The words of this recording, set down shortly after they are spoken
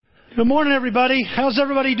Good morning, everybody. How's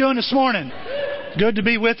everybody doing this morning? Good to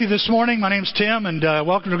be with you this morning. My name's Tim, and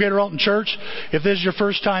welcome to Greater Alton Church. If this is your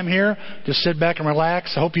first time here, just sit back and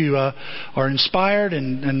relax. I hope you are inspired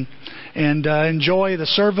and enjoy the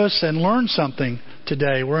service and learn something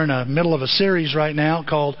today. We're in the middle of a series right now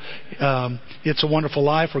called It's a Wonderful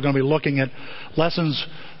Life. We're going to be looking at lessons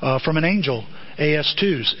from an angel,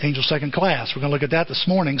 AS2s, Angel Second Class. We're going to look at that this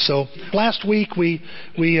morning. So last week we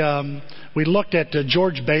looked at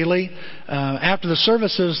George Bailey. After the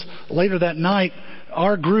services later that night,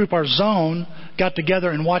 our group, our zone, got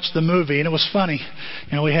together and watched the movie, and it was funny.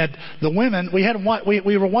 You know, we had the women.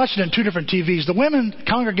 We were watching it in two different TVs. The women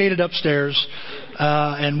congregated upstairs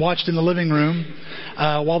and watched in the living room,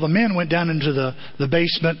 while the men went down into the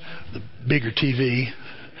basement, the bigger TV,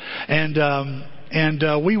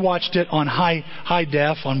 and we watched it on high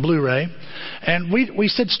def on Blu-ray. And we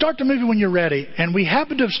said, start the movie when you're ready. And we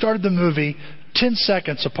happened to have started the movie 10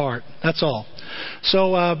 seconds apart. That's all.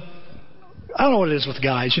 So I don't know what it is with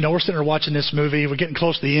guys. You know, we're sitting there watching this movie. We're getting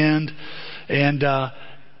close to the end. And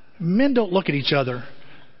men don't look at each other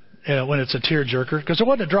when it's a tearjerker, because there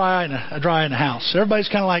wasn't a dry eye in the house. Everybody's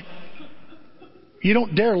kind of like, you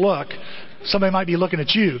don't dare look. Somebody might be looking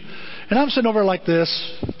at you. And I'm sitting over like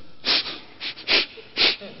this.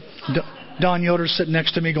 Don Yoder's sitting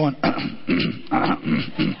next to me going,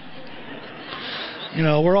 you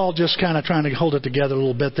know, we're all just kind of trying to hold it together a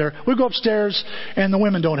little bit there. We go upstairs, and the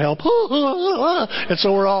women don't help. And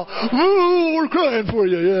so we're all, we're crying for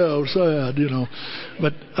you. Yeah, we're sad, you know.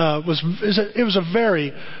 But it was a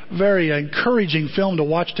very, very encouraging film to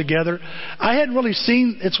watch together. I hadn't really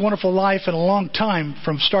seen It's a Wonderful Life in a long time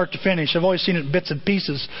from start to finish. I've always seen it in bits and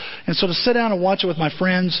pieces. And so to sit down and watch it with my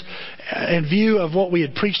friends in view of what we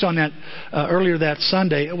had preached on that earlier that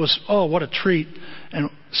Sunday, it was, what a treat. And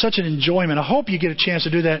such an enjoyment. I hope you get a chance to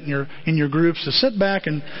do that in your groups, to sit back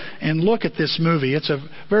and look at this movie. It's a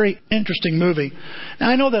very interesting movie. Now,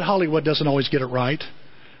 I know that Hollywood doesn't always get it right.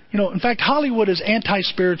 You know, in fact, Hollywood is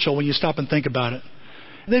anti-spiritual when you stop and think about it.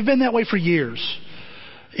 They've been that way for years.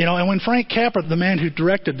 You know, and when Frank Capra, the man who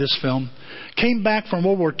directed this film, came back from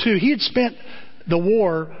World War II, he had spent the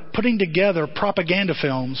war putting together propaganda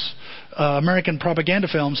films, American propaganda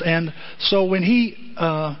films. And so when he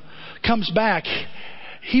comes back,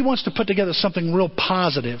 he wants to put together something real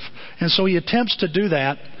positive. And so he attempts to do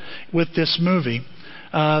that with this movie.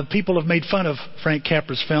 People have made fun of Frank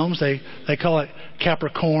Capra's films. They call it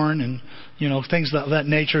Capricorn and, you know, things of that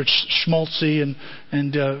nature. It's schmaltzy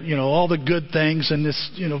and you know, all the good things, and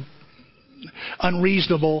this, you know,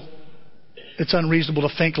 unreasonable. It's unreasonable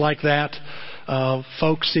to think like that.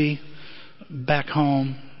 Folksy, back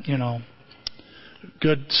home, you know,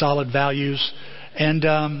 good, solid values.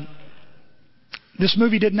 And this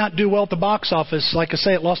movie did not do well at the box office. Like I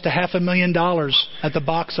say, it lost $500,000 at the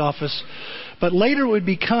box office. But later it would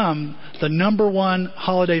become the #1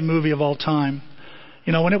 holiday movie of all time.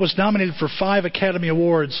 You know, when it was nominated for 5 Academy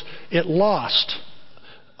Awards, it lost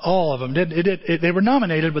all of them. They were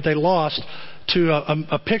nominated, but they lost to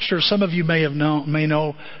a picture some of you may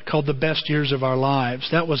know called The Best Years of Our Lives.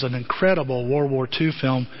 That was an incredible World War II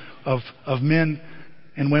film of men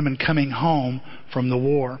and women coming home from the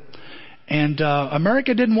war. And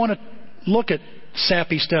America didn't want to look at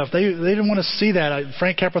sappy stuff. They didn't want to see that.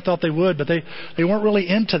 Frank Capra thought they would, but they weren't really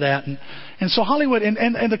into that. And so Hollywood,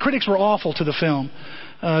 and the critics were awful to the film.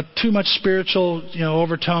 Too much spiritual, you know,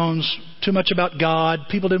 overtones, too much about God.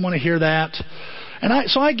 People didn't want to hear that. And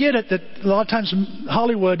so I get it that a lot of times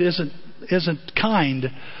Hollywood isn't kind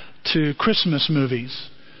to Christmas movies.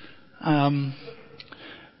 But,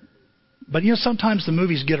 you know, sometimes the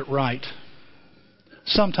movies get it right.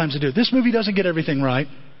 Sometimes they do. This movie doesn't get everything right,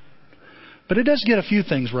 but it does get a few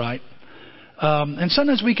things right. And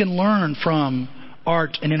sometimes we can learn from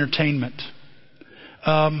art and entertainment.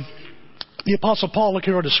 The Apostle Paul, look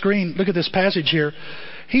here on the screen, look at this passage here.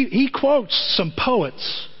 He quotes some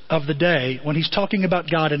poets of the day when he's talking about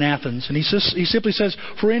God in Athens. And he simply says,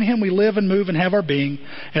 "For in him we live and move and have our being.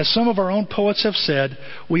 As some of our own poets have said,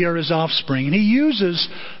 we are his offspring." And he uses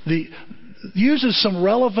some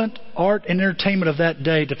relevant art and entertainment of that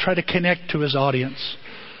day to try to connect to his audience.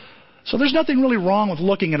 So there's nothing really wrong with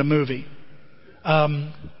looking at a movie,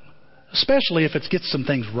 especially if it gets some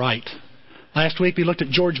things right. Last week we looked at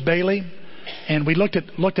George Bailey, and we looked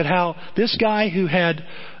at how this guy who had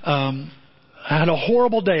a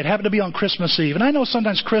horrible day. It happened to be on Christmas Eve. And I know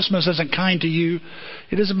sometimes Christmas isn't kind to you.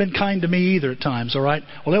 It hasn't been kind to me either at times, all right?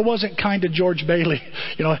 Well, it wasn't kind to George Bailey.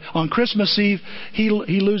 You know, on Christmas Eve, he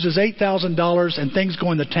loses $8,000 and things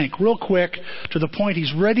go in the tank real quick to the point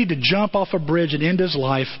he's ready to jump off a bridge and end his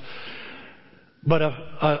life. But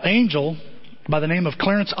an angel by the name of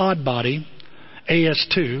Clarence Oddbody,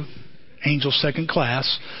 AS2, Angel Second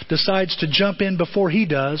Class, decides to jump in before he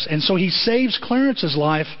does, and so he saves Clarence's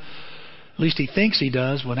life. At least he thinks he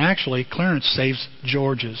does, when actually Clarence saves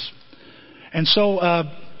George's. And so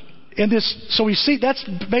so we see that's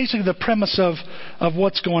basically the premise of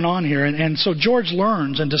what's going on here. And so George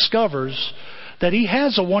learns and discovers that he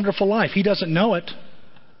has a wonderful life. He doesn't know it.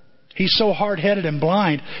 He's so hard-headed and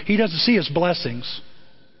blind, he doesn't see his blessings.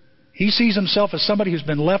 He sees himself as somebody who's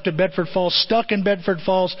been left at Bedford Falls, stuck in Bedford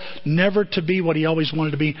Falls, never to be what he always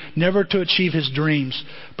wanted to be, never to achieve his dreams.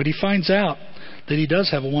 But he finds out that he does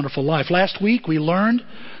have a wonderful life. Last week we learned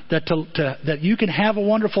that you can have a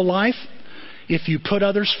wonderful life if you put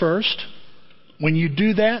others first. When you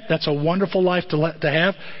do that, that's a wonderful life to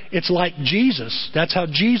have. It's like Jesus. That's how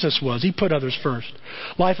Jesus was. He put others first.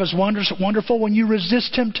 Life is wonderful when you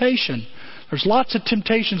resist temptation. There's lots of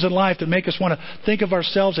temptations in life that make us want to think of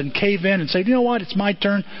ourselves and cave in and say, you know what, it's my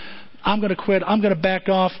turn. I'm going to quit. I'm going to back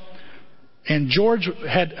off. And George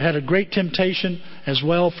had a great temptation as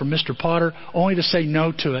well from Mr. Potter, only to say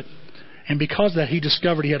no to it. And because of that, he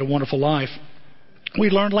discovered he had a wonderful life. We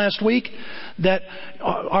learned last week that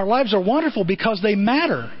our lives are wonderful because they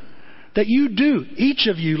matter. That you do, each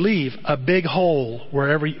of you, leave a big hole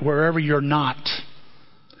wherever you're not.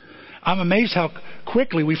 I'm amazed how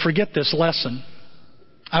quickly we forget this lesson.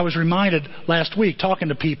 I was reminded last week talking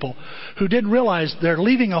to people who didn't realize they're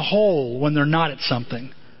leaving a hole when they're not at something.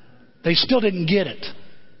 They still didn't get it.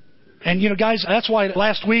 And, guys, that's why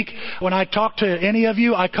last week when I talked to any of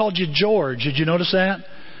you, I called you George. Did you notice that?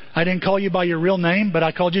 I didn't call you by your real name, but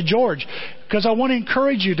I called you George. Because I want to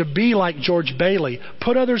encourage you to be like George Bailey.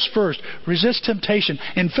 Put others first. Resist temptation.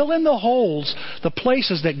 And fill in the holes, the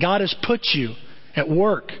places that God has put you at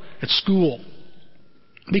work, at school.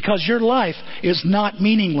 Because your life is not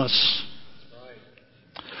meaningless.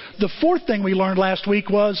 The fourth thing we learned last week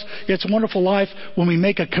was it's a wonderful life when we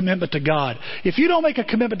make a commitment to God. If you don't make a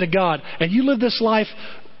commitment to God and you live this life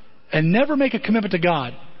and never make a commitment to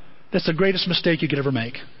God, that's the greatest mistake you could ever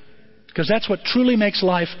make. Because that's what truly makes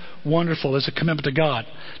life wonderful, is a commitment to God.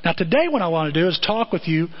 Now today what I want to do is talk with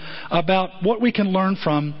you about what we can learn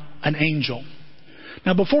from an angel.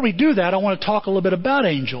 Now before we do that, I want to talk a little bit about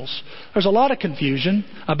angels. There's a lot of confusion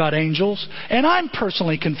about angels, and I'm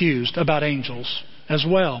personally confused about angels as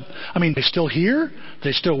well. I mean, they still here?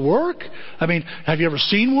 They still work? I mean, have you ever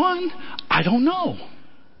seen one? I don't know.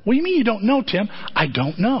 What do you mean you don't know, Tim? I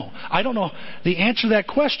don't know. I don't know the answer to that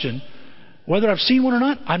question. Whether I've seen one or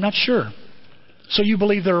not, I'm not sure. So you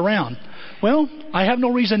believe they're around. Well, I have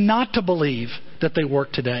no reason not to believe that they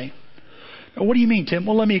work today. Now, what do you mean, Tim?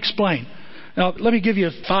 Well, let me explain. Now, let me give you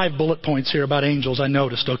 5 bullet points here about angels I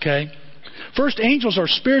noticed, okay? First, angels are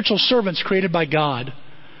spiritual servants created by God.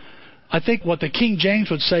 I think what the King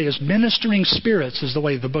James would say is ministering spirits, is the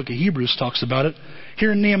way the book of Hebrews talks about it.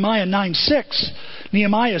 Here in Nehemiah 9:6,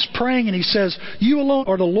 Nehemiah is praying and he says, "You alone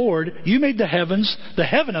are the Lord. You made the heavens, the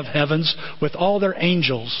heaven of heavens, with all their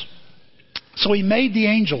angels." So he made the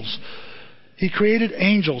angels. He created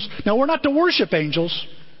angels. Now we're not to worship angels.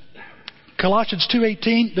 Colossians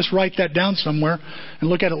 2:18, just write that down somewhere and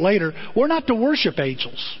look at it later. We're not to worship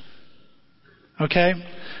angels. Okay?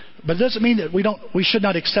 But it doesn't mean that we should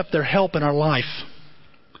not accept their help in our life.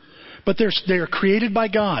 But they are created by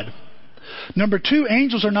God. Number 2,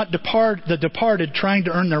 angels are not the departed trying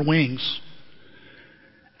to earn their wings.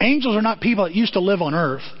 Angels are not people that used to live on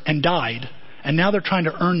earth and died, and now they're trying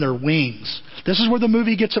to earn their wings. This is where the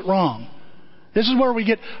movie gets it wrong. This is where we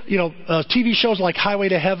get, TV shows like Highway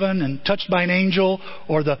to Heaven and Touched by an Angel,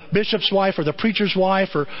 or The Bishop's Wife or The Preacher's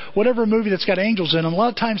Wife, or whatever movie that's got angels in. And a lot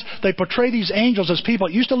of times they portray these angels as people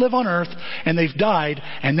that used to live on earth and they've died,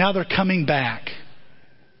 and now they're coming back.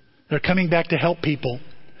 They're coming back to help people.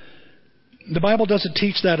 The Bible doesn't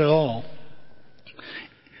teach that at all.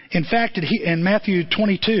 In fact, in Matthew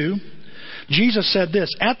 22, Jesus said this: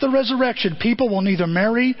 "At the resurrection, people will neither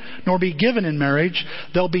marry nor be given in marriage.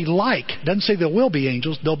 They'll be like," doesn't say there will be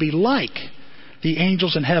angels, they'll be like the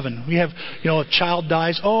angels in heaven. We have, a child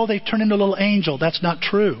dies, they turn into a little angel. That's not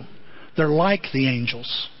true. They're like the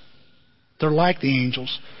angels. They're like the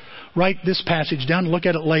angels. Write this passage down and look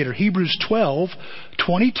at it later. Hebrews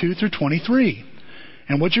 12:22 through 23.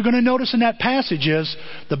 And what you're going to notice in that passage is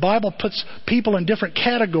the Bible puts people in different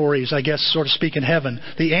categories, I guess, so to speak, in heaven.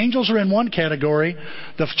 The angels are in one category.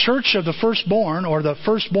 The church of the firstborn, or the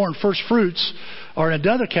firstborn first fruits, are in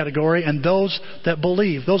another category. And those that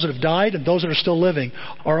believe, those that have died and those that are still living,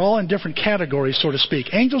 are all in different categories, so to speak.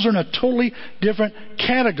 Angels are in a totally different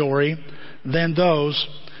category than those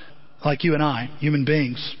like you and I, human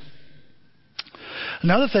beings.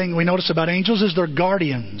 Another thing we notice about angels is they're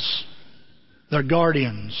guardians. They're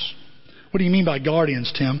guardians. What do you mean by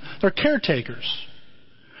guardians, Tim? They're caretakers.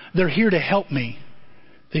 They're here to help me.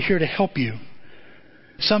 They're here to help you.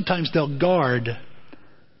 Sometimes they'll guard.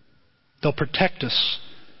 They'll protect us.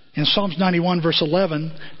 In Psalms 91 verse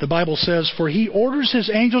 11, the Bible says, "For He orders His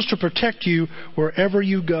angels to protect you wherever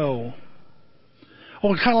you go."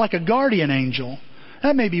 Well, kind of like a guardian angel.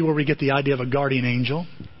 That may be where we get the idea of a guardian angel.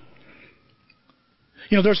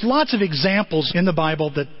 You know, there's lots of examples in the Bible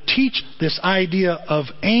that teach this idea of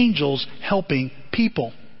angels helping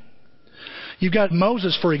people. You've got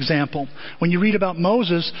Moses, for example. When you read about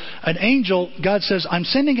Moses, an angel, God says, "I'm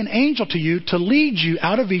sending an angel to you to lead you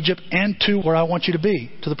out of Egypt and to where I want you to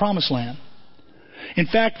be, to the promised land." In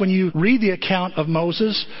fact, when you read the account of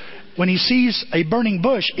Moses, when he sees a burning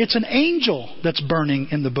bush, it's an angel that's burning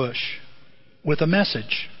in the bush with a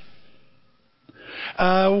message.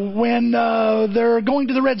 When they're going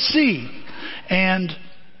to the Red Sea, and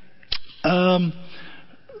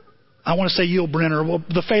I want to say Yul-Brynner, well,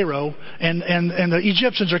 the Pharaoh, and the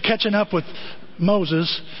Egyptians are catching up with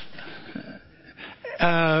Moses.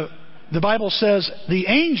 The Bible says the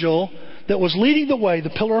angel that was leading the way, the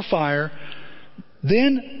pillar of fire,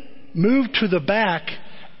 then moved to the back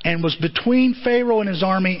and was between Pharaoh and his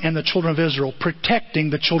army and the children of Israel, protecting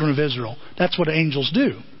the children of Israel. That's what angels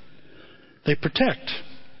do. They protect.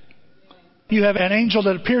 You have an angel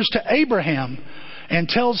that appears to Abraham and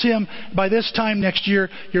tells him, by this time next year,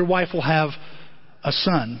 your wife will have a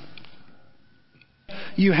son.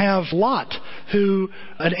 You have Lot, who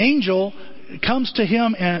an angel comes to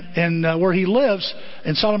him and where he lives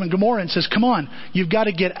in Sodom and Gomorrah and says, "Come on, you've got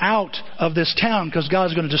to get out of this town because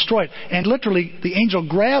God's going to destroy it." And literally, the angel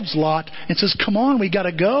grabs Lot and says, "Come on, we got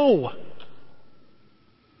to go."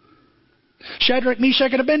 Shadrach,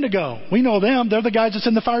 Meshach, and Abednego. We know them. They're the guys that's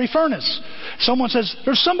in the fiery furnace. Someone says,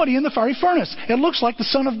 "There's somebody in the fiery furnace. It looks like the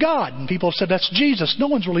Son of God." And people have said, "That's Jesus." No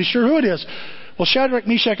one's really sure who it is. Well, Shadrach,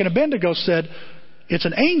 Meshach, and Abednego said, "It's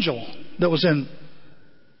an angel that was in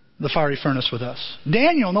the fiery furnace with us."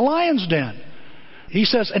 Daniel in the lion's den. He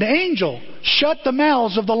says, "An angel shut the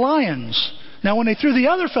mouths of the lions." Now, when they threw the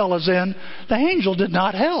other fellas in, the angel did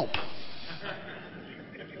not help.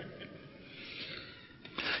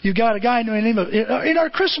 You've got a guy named, in our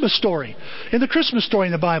Christmas story, in the Christmas story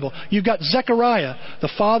in the Bible, you've got Zechariah, the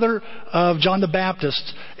father of John the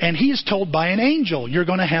Baptist, and he's told by an angel, "You're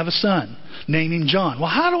going to have a son. Name him John." Well,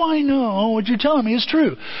 how do I know what you're telling me is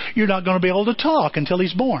true? You're not going to be able to talk until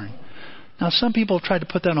he's born. Now, some people have tried to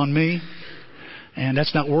put that on me, and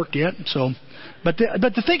that's not worked yet. So, but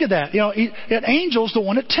to think of that, an angel's the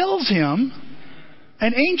one that tells him.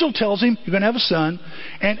 An angel tells him, "You're going to have a son."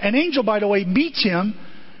 And an angel, by the way, meets him,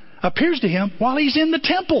 appears to him while he's in the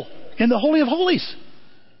temple, in the Holy of Holies.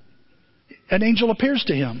 An angel appears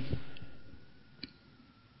to him.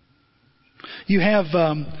 You have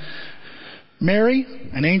Mary,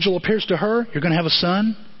 an angel appears to her. "You're going to have a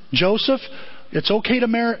son." Joseph, it's okay to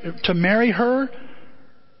marry her.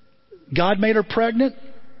 God made her pregnant.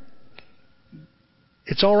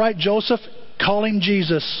 It's all right, Joseph. Call him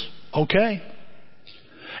Jesus. Okay.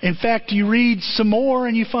 In fact, you read some more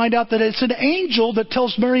and you find out that it's an angel that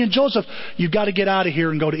tells Mary and Joseph, "You've got to get out of here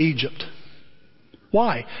and go to Egypt."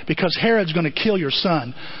 Why? Because Herod's going to kill your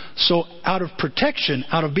son. So out of protection,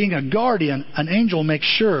 out of being a guardian, an angel makes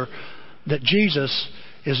sure that Jesus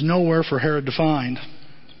is nowhere for Herod to find.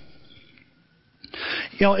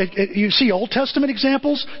 You see Old Testament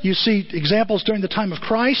examples. You see examples during the time of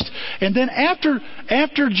Christ. And then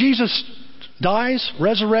after Jesus dies,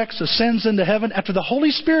 resurrects, ascends into heaven, after the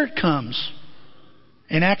Holy Spirit comes,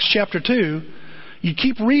 in Acts chapter 2, you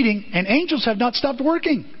keep reading, and angels have not stopped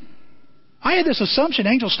working. I had this assumption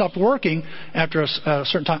angels stopped working after a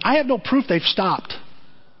certain time. I have no proof they've stopped.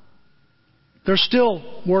 They're still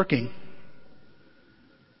working.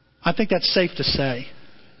 I think that's safe to say.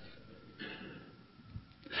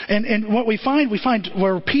 And what we find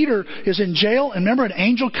where Peter is in jail, and remember, an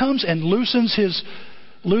angel comes and loosens his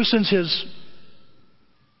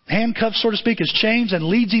handcuffs, so to speak, his chains, and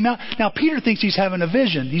leads him out. Now, Peter thinks he's having a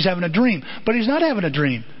vision. He's having a dream. But he's not having a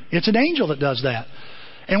dream. It's an angel that does that.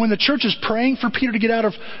 And when the church is praying for Peter to get out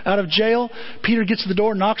of jail, Peter gets to the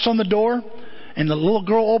door, knocks on the door, and the little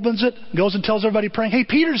girl opens it, goes and tells everybody praying, "Hey,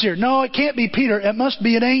 Peter's here." No, it can't be Peter. It must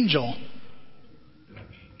be an angel.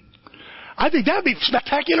 I think that would be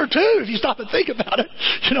spectacular too, if you stop and think about it.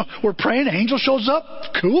 We're praying, an angel shows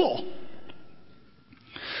up. Cool.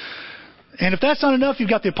 And if that's not enough, you've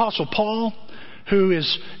got the Apostle Paul, who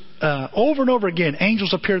is over and over again,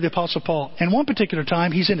 angels appear to the Apostle Paul. And one particular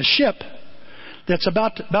time, he's in a ship that's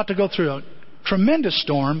about to go through tremendous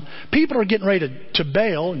storm. People are getting ready to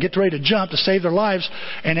bail, get ready to jump to save their lives.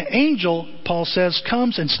 And an angel, Paul says,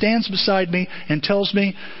 comes and stands beside me and tells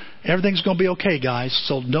me, everything's going to be okay, guys.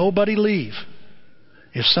 So nobody leave.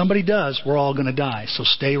 If somebody does, we're all going to die. So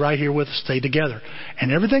stay right here with us. Stay together.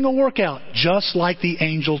 And everything will work out just like the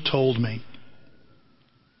angel told me.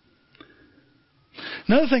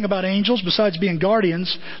 Another thing about angels, besides being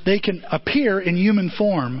guardians, they can appear in human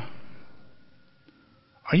form.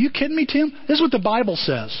 Are you kidding me, Tim? This is what the Bible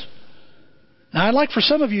says. Now, I'd like for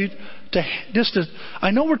some of you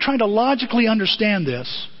I know we're trying to logically understand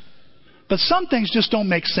this, but some things just don't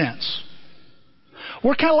make sense.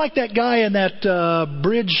 We're kind of like that guy in that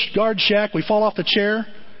bridge guard shack. We fall off the chair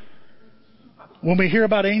when we hear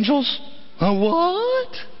about angels.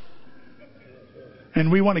 What? And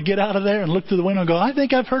we want to get out of there and look through the window and go, I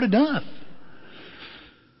think I've heard enough.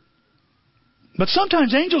 But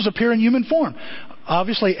sometimes angels appear in human form.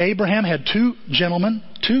 Obviously, Abraham had two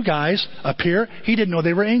guys appear. He didn't know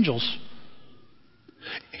they were angels.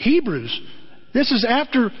 Hebrews, this is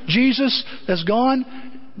after Jesus has gone.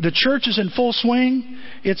 The church is in full swing.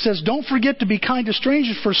 It says, don't forget to be kind to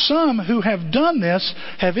strangers, for some who have done this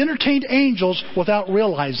have entertained angels without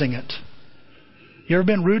realizing it. You ever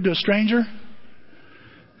been rude to a stranger?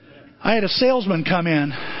 I had a salesman come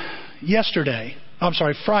in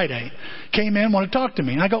Friday. Came in, wanted to talk to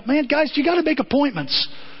me. And I go, man, guys, you got to make appointments.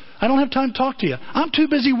 I don't have time to talk to you. I'm too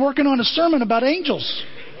busy working on a sermon about angels.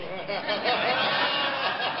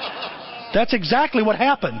 That's exactly what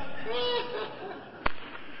happened.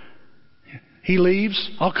 He leaves.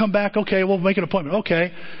 I'll come back. Okay, we'll make an appointment.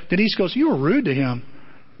 Okay. Denise goes, you were rude to him.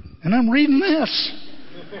 And I'm reading this.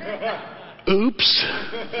 Oops.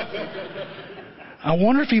 I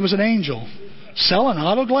wonder if he was an angel. Selling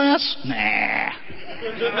auto glass? Nah.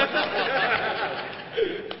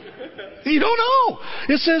 You don't know.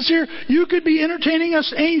 It says here, you could be entertaining an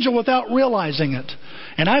angel without realizing it.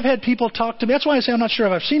 And I've had people talk to me. That's why I say I'm not sure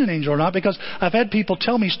if I've seen an angel or not, because I've had people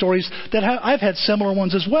tell me stories that I've had similar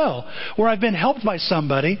ones as well, where I've been helped by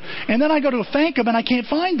somebody, and then I go to thank them and I can't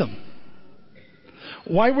find them.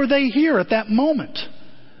 Why were they here at that moment?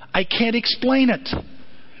 I can't explain it.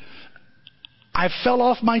 I fell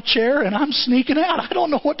off my chair and I'm sneaking out. I don't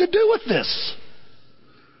know what to do with this.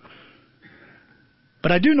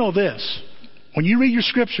 But I do know this. When you read your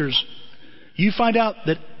scriptures, you find out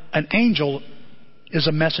that an angel is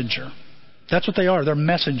a messenger. That's what they are. They're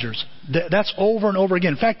messengers. That's over and over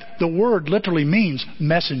again. In fact, the word literally means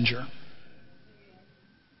messenger.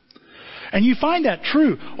 And you find that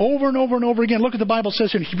true over and over and over again. Look at the Bible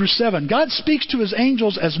says in Hebrews 7. God speaks to His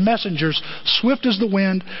angels as messengers, swift as the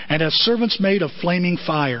wind, and as servants made of flaming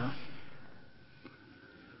fire.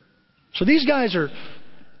 So these guys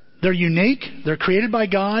they're unique. They're created by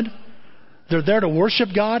God. They're there to worship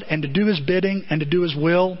God and to do His bidding and to do His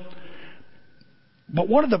will. But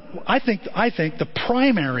I think the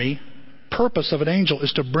primary purpose of an angel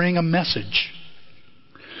is to bring a message.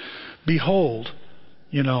 Behold,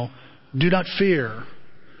 do not fear,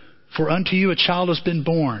 for unto you a child has been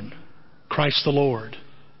born, Christ the Lord.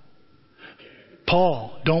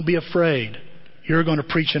 Paul, don't be afraid. You're going to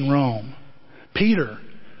preach in Rome. Peter,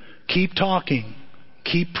 keep talking.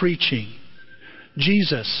 Keep preaching.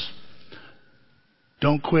 Jesus,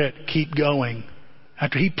 don't quit. Keep going.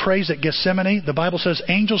 After he prays at Gethsemane, the Bible says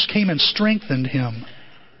angels came and strengthened him.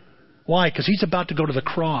 Why? Because he's about to go to the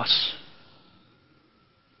cross.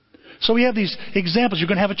 So we have these examples. You're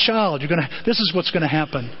going to have a child. This is what's going to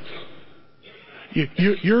happen.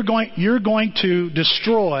 You're going to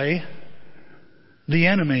destroy the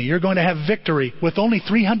enemy. You're going to have victory. With only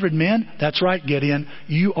 300 men, that's right, Gideon,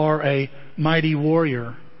 you are a mighty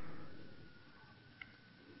warrior.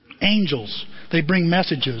 Angels, they bring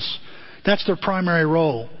messages. That's their primary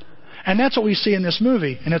role. And that's what we see in this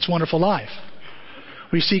movie, in It's Wonderful Life.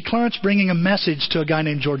 We see Clarence bringing a message to a guy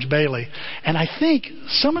named George Bailey. And I think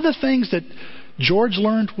some of the things that George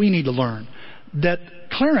learned, we need to learn. That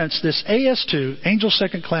Clarence, this AS2, Angel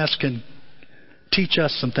Second Class, can teach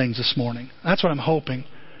us some things this morning. That's what I'm hoping.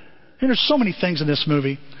 And there's so many things in this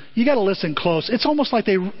movie. You got to listen close. It's almost like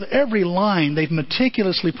every line they've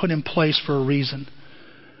meticulously put in place for a reason.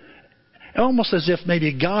 Almost as if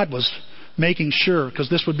maybe God was making sure, because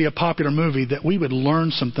this would be a popular movie, that we would learn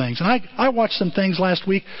some things. And I watched some things last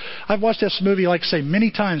week. I've watched this movie, like I say,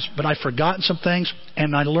 many times, but I've forgotten some things,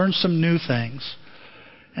 and I learned some new things.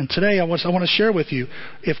 And today I want to share with you,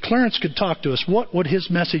 if Clarence could talk to us, what would his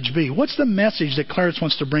message be? What's the message that Clarence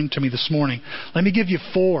wants to bring to me this morning? Let me give you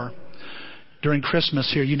 4 during Christmas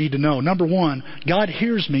here you need to know. Number 1, God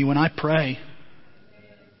hears me when I pray.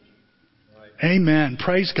 Amen.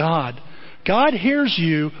 Praise God. God hears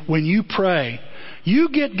you when you pray. You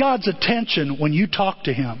get God's attention when you talk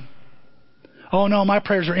to Him. Oh no, my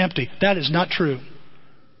prayers are empty. That is not true.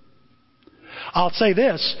 I'll say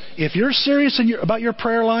this. If you're serious about your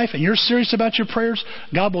prayer life and you're serious about your prayers,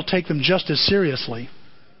 God will take them just as seriously.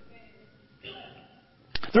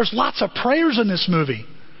 There's lots of prayers in this movie.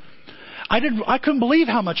 I couldn't believe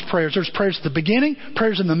how much prayers. There's prayers at the beginning,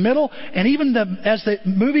 prayers in the middle, and even as the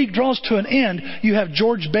movie draws to an end, you have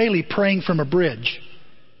George Bailey praying from a bridge.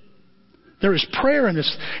 There is prayer in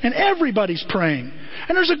this, and everybody's praying.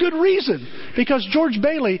 And there's a good reason, because George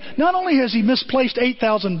Bailey, not only has he misplaced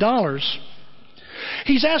 $8,000,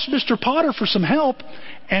 he's asked Mr. Potter for some help,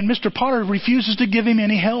 and Mr. Potter refuses to give him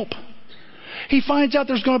any help. He finds out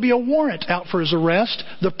there's going to be a warrant out for his arrest.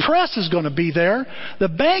 The press is going to be there. The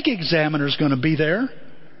bank examiner is going to be there.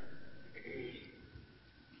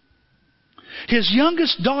 His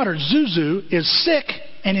youngest daughter, Zuzu, is sick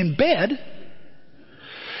and in bed.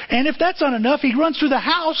 And if that's not enough, he runs through the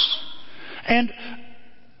house, and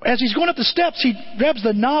as he's going up the steps, he grabs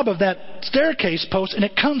the knob of that staircase post, and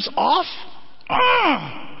it comes off.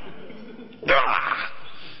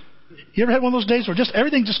 You ever had one of those days where just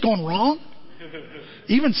everything's just going wrong?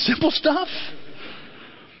 Even simple stuff?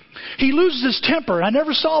 He loses his temper. I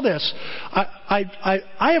never saw this.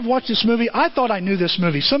 I have watched this movie. I thought I knew this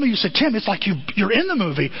movie. Some of you said, Tim, it's like you're in the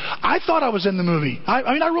movie. I thought I was in the movie. I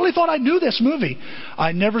really thought I knew this movie.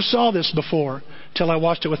 I never saw this before till I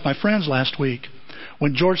watched it with my friends last week.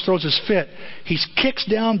 When George throws his fit, he kicks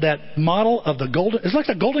down that model of it's like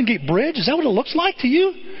the Golden Gate Bridge. Is that what it looks like to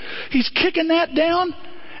you? He's kicking that down.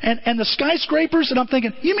 And the skyscrapers, and I'm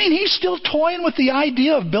thinking, you mean he's still toying with the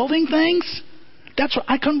idea of building things?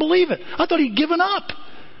 I couldn't believe it. I thought he'd given up.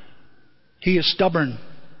 He is stubborn.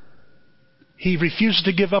 He refuses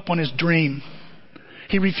to give up on his dream.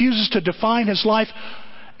 He refuses to define his life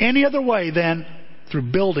any other way than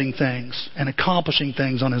through building things and accomplishing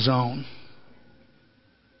things on his own.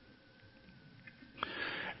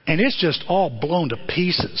 And it's just all blown to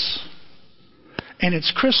pieces. And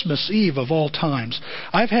it's Christmas Eve of all times.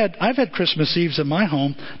 I've had Christmas Eves in my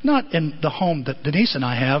home, not in the home that Denise and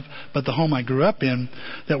I have, but the home I grew up in,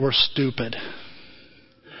 that were stupid.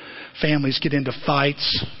 Families get into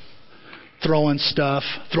fights, throwing stuff,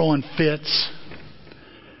 throwing fits.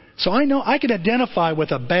 So I know I can identify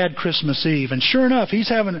with a bad Christmas Eve, and sure enough, he's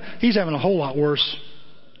having a whole lot worse.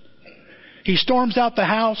 He storms out the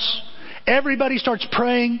house. Everybody starts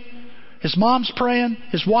praying. His mom's praying.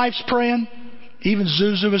 His wife's praying. Even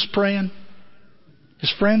Zuzu is praying.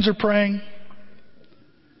 His friends are praying.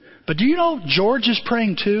 But do you know George is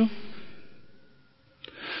praying too?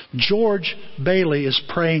 George Bailey is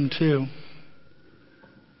praying too.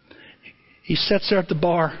 He sits there at the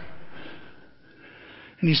bar.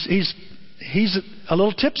 And he's a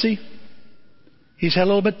little tipsy. He's had a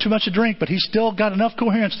little bit too much to drink, but he's still got enough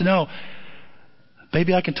coherence to know,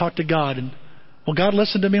 maybe I can talk to God. And will God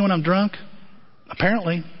listen to me when I'm drunk?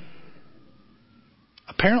 Apparently.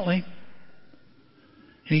 And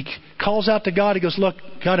he calls out to God. He goes, look,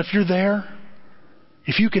 God, if you're there,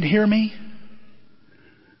 if you can hear me,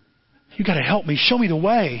 you got to help me. Show me the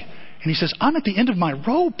way. And he says, I'm at the end of my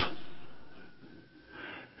rope.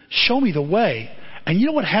 Show me the way. And you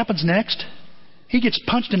know what happens next? He gets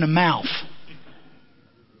punched in the mouth.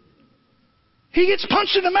 He gets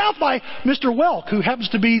punched in the mouth by Mr. Welk, who happens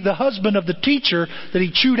to be the husband of the teacher that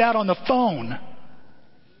he chewed out on the phone.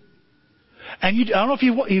 And I don't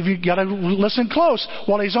know if you got to listen close.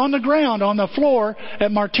 While he's on the ground, on the floor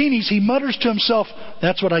at Martini's, he mutters to himself,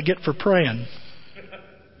 that's what I get for praying.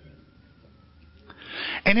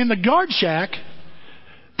 And in the guard shack,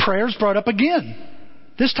 prayer's brought up again.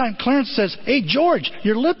 This time Clarence says, hey, George,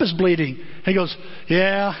 your lip is bleeding. He goes,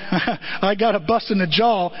 yeah, I got a bust in the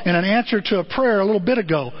jaw in an answer to a prayer a little bit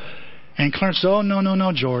ago. And Clarence says, oh,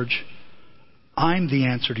 no, George. I'm the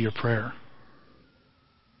answer to your prayer.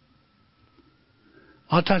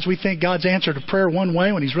 A lot of times we think God's answered a prayer one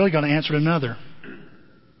way when He's really going to answer it another.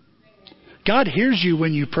 God hears you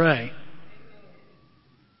when you pray.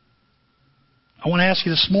 I want to ask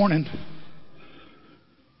you this morning,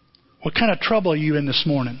 what kind of trouble are you in this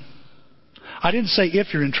morning? I didn't say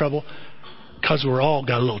if you're in trouble, because we're all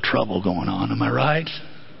got a little trouble going on, am I right?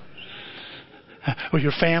 With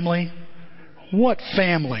your family? What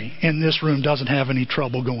family in this room doesn't have any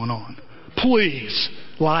trouble going on? Please,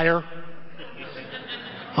 liar.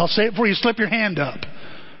 I'll say it before you slip your hand up.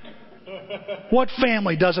 What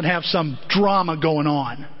family doesn't have some drama going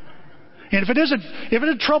on? And if it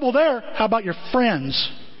isn't trouble there, how about your friends?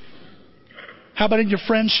 How about in your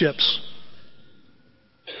friendships?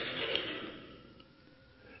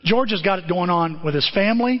 George has got it going on with his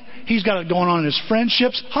family. He's got it going on in his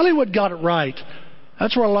friendships. Hollywood got it right.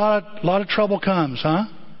 That's where a lot of trouble comes, huh?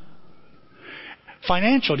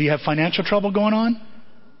 Financial. Do you have financial trouble going on?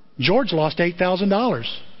 George lost $8,000.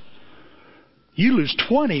 You lose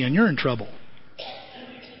 20 and you're in trouble.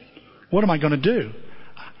 What am I going to do?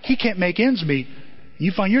 He can't make ends meet.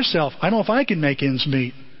 You find yourself, I don't know if I can make ends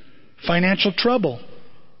meet. Financial trouble.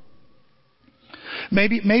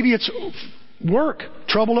 Maybe it's work.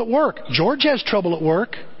 Trouble at work. George has trouble at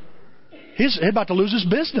work. He's about to lose his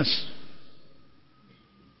business.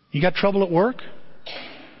 You got trouble at work?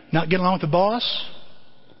 Not getting along with the boss?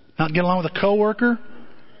 Not getting along with a coworker?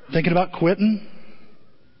 Thinking about quitting?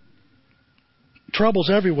 Trouble's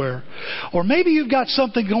everywhere. Or maybe you've got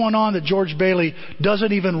something going on that George Bailey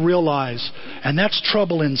doesn't even realize, and that's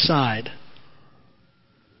trouble inside.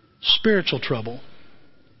 Spiritual trouble.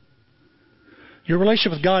 Your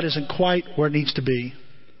relationship with God isn't quite where it needs to be.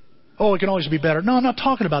 Oh, it can always be better. No, I'm not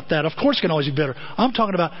talking about that. Of course it can always be better. I'm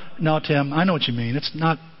talking about, no, Tim, I know what you mean.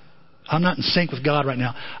 I'm not in sync with God right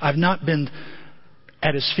now. I've not been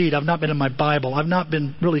at His feet. I've not been in my Bible. I've not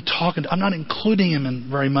been really talking. I'm not including Him in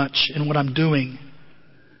very much in what I'm doing.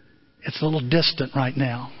 It's a little distant right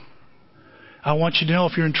now. I want you to know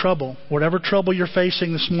if you're in trouble, whatever trouble you're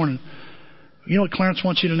facing this morning, you know what Clarence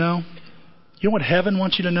wants you to know? You know what heaven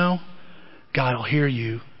wants you to know? God will hear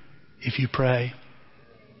you if you pray.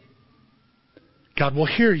 God will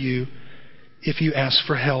hear you if you ask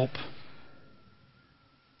for help.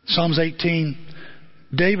 Psalms 18,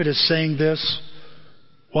 David is saying this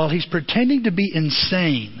while he's pretending to be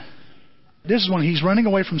insane. This is when he's running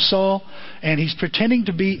away from Saul and he's pretending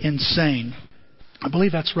to be insane. I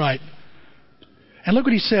believe that's right. And look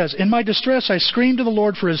what he says. In my distress I screamed to the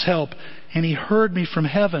Lord for His help, and He heard me from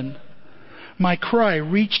heaven. My cry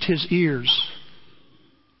reached His ears.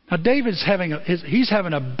 Now David's having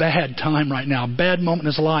a bad time right now, a bad moment in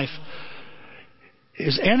his life.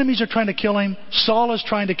 His enemies are trying to kill him. Saul is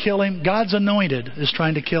trying to kill him. God's anointed is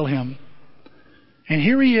trying to kill him. And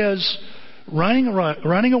here he is running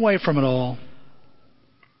away from it all.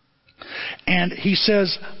 And he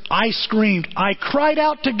says, I screamed, I cried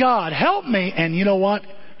out to God, help me. And you know what?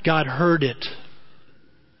 God heard it.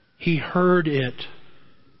 He heard it.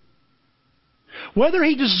 Whether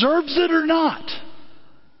he deserves it or not,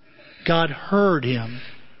 God heard him.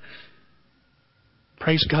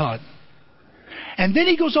 Praise God. And then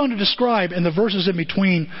he goes on to describe in the verses in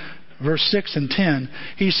between verse 6 and 10,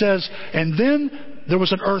 he says, and then there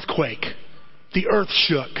was an earthquake. The earth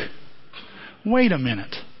shook. Wait a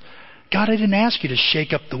minute. God, I didn't ask you to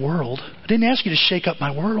shake up the world. I didn't ask you to shake up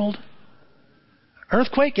my world.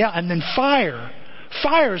 Earthquake? Yeah. And then fire.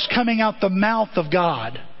 Fire is coming out the mouth of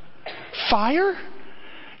God. Fire?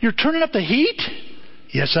 You're turning up the heat?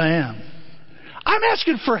 Yes, I am. I'm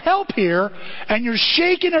asking for help here, and you're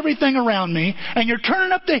shaking everything around me, and you're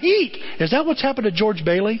turning up the heat. Is that what's happened to George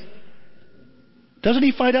Bailey? Doesn't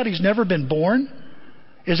he find out he's never been born?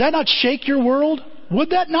 Is that not shake your world? Would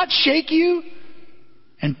that not shake you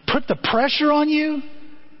and put the pressure on you?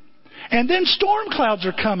 And then storm clouds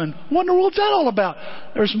are coming. Wonder what's that all about?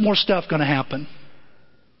 There's more stuff going to happen.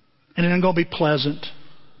 And it ain't going to be pleasant.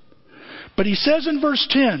 But he says in verse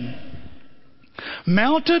 10,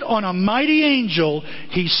 mounted on a mighty angel,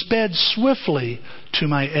 he sped swiftly to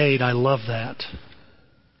my aid. I love that.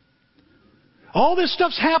 All this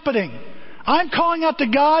stuff's happening. I'm calling out to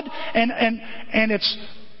God, and it's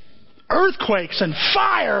earthquakes and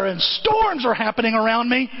fire and storms are happening around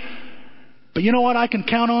me. But you know what I can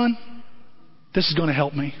count on? This is going to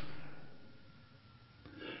help me.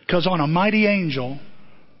 Because on a mighty angel,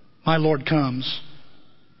 my Lord comes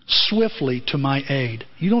swiftly to my aid.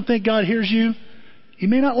 You don't think God hears you? You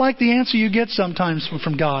may not like the answer you get sometimes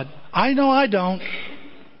from God. I know I don't.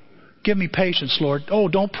 Give me patience, Lord. Oh,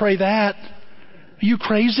 don't pray that. Are you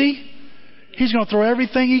crazy? He's going to throw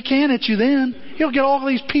everything He can at you then. He'll get all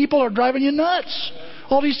these people who are driving you nuts.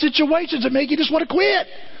 All these situations that make you just want to quit.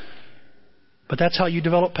 But that's how you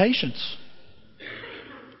develop patience.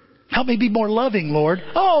 Help me be more loving, Lord.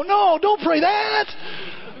 Oh, no, don't pray that.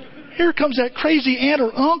 Here comes that crazy aunt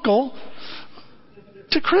or uncle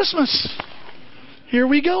to Christmas. Here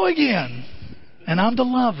we go again. And I'm to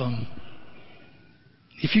love them.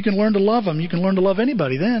 If you can learn to love them, you can learn to love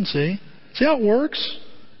anybody then, see? See how it works?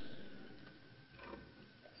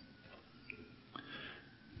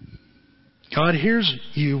 God hears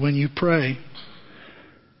you when you pray.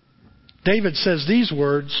 David says these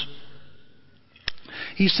words.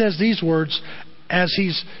 He says these words as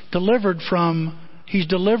he's delivered from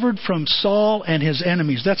Saul and his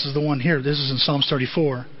enemies. That's the one here. This is in Psalms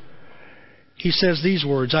 34. he says these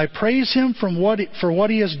words, I praise him for what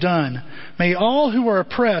he has done. May all who are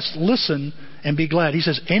oppressed listen and be glad. He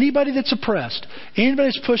says, anybody that's oppressed, anybody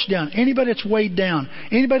that's pushed down, anybody that's weighed down,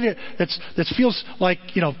 anybody that feels like,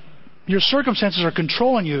 your circumstances are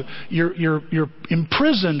controlling you, you're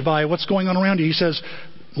imprisoned by what's going on around you. He says,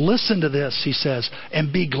 listen to this, he says,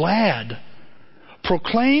 and be glad.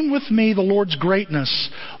 Proclaim with me the Lord's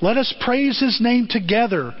greatness. Let us praise his name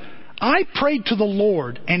together. I prayed to the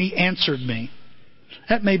Lord, and he answered me.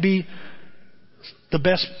 That may be the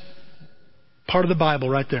best part of the Bible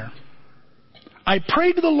right there. I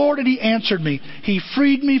prayed to the Lord, and he answered me. He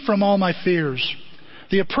freed me from all my fears.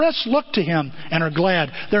 The oppressed look to him and are glad.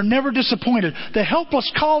 They're never disappointed. The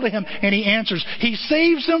helpless call to him, and he answers. He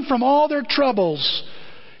saves them from all their troubles.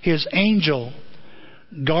 His angel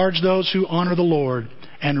guards those who honor the Lord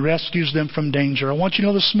and rescues them from danger. I want you to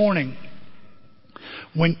know this morning,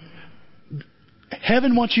 when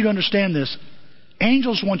heaven wants you to understand this,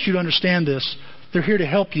 angels want you to understand this. They're here to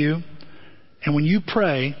help you. And when you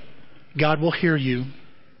pray, God will hear you.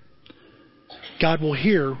 God will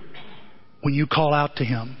hear when you call out to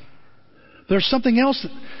him. There's something else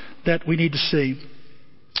that we need to see.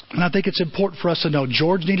 And I think it's important for us to know.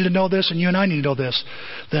 George needed to know this, and you and I need to know this,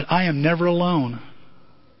 that I am never alone.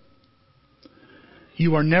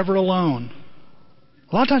 You are never alone.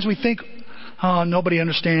 A lot of times we think, oh, nobody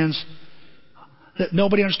understands. That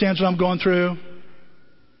nobody understands what I'm going through.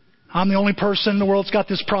 I'm the only person in the world that's got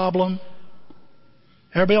this problem.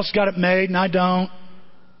 Everybody else got it made, and I don't.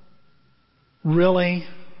 Really?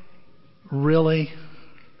 Really?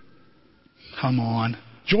 Come on.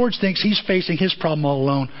 George thinks he's facing his problem all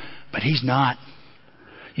alone, but he's not.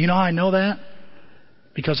 You know how I know that?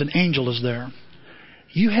 Because an angel is there.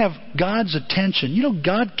 You have God's attention. You know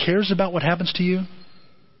God cares about what happens to you?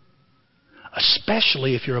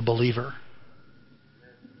 Especially if you're a believer.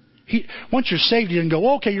 Once you're saved, he doesn't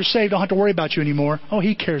go, okay, you're saved, I don't have to worry about you anymore. Oh,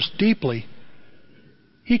 he cares deeply.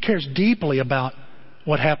 He cares deeply about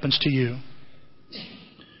what happens to you.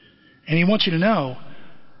 And he wants you to know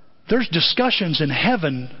there's discussions in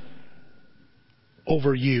heaven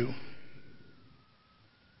over you.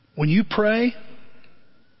 When you pray,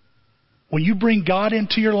 when you bring God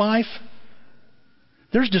into your life,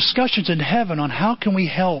 there's discussions in heaven on how can we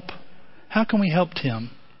help? How can we help Tim?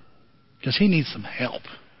 Because he needs some help.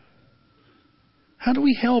 How do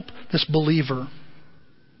we help this believer?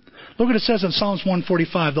 Look what it says in Psalms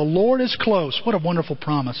 145. The Lord is close. What a wonderful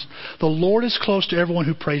promise. The Lord is close to everyone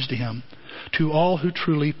who prays to him, to all who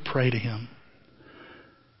truly pray to him.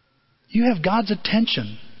 You have God's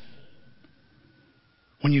attention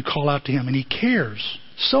when you call out to him, and he cares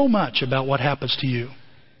so much about what happens to you.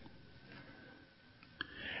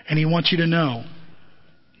 And he wants you to know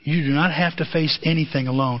you do not have to face anything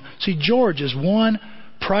alone. See, George is one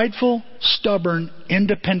prideful, stubborn,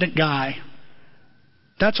 independent guy.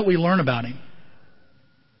 That's what we learn about him.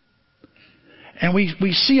 And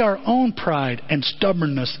we see our own pride and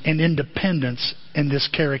stubbornness and independence in this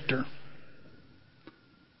character.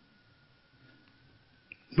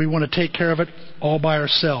 We want to take care of it all by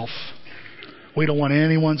ourselves. We don't want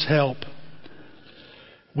anyone's help.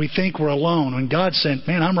 We think we're alone. When God said,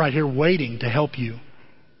 man, I'm right here waiting to help you.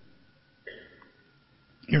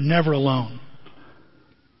 You're never alone.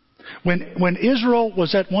 When Israel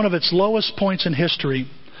was at one of its lowest points in history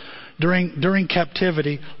during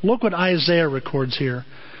captivity, look what Isaiah records here.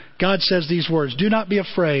 God says these words, do not be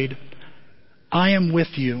afraid. I am with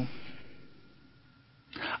you.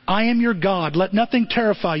 I am your God. Let nothing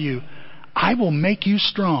terrify you. I will make you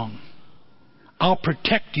strong. I'll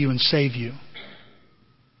protect you and save you.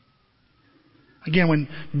 Again, when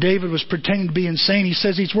David was pretending to be insane, he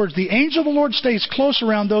says these words, the angel of the Lord stays close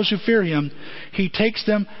around those who fear him. He takes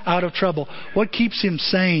them out of trouble. What keeps him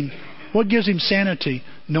sane? What gives him sanity?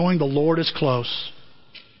 Knowing the Lord is close.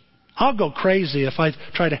 I'll go crazy if I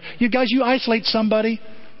try to... You guys, you isolate somebody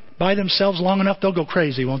by themselves long enough, they'll go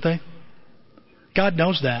crazy, won't they? God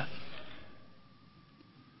knows that.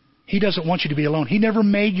 He doesn't want you to be alone. He never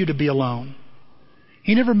made you to be alone.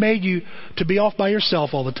 He never made you to be off by yourself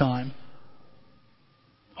all the time.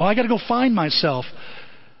 Oh, I got to go find myself.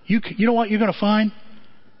 You know what you're going to find?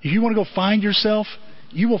 If you want to go find yourself,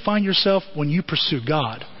 you will find yourself when you pursue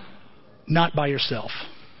God, not by yourself.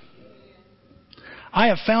 I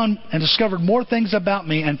have found and discovered more things about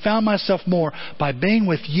me and found myself more by being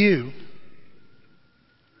with you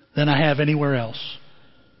than I have anywhere else.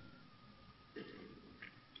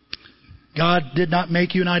 God did not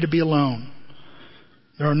make you and I to be alone.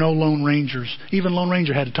 There are no Lone Rangers. Even Lone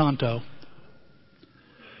Ranger had a Tonto.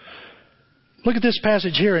 Look at this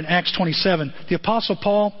passage here in Acts 27. The Apostle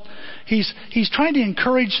Paul, he's trying to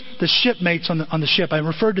encourage the shipmates on the ship. I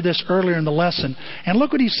referred to this earlier in the lesson. And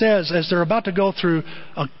look what he says as they're about to go through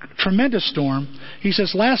a tremendous storm. He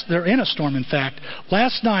says, they're in a storm, in fact.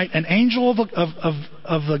 Last night, an angel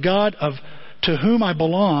of the God to whom I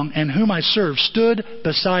belong and whom I serve stood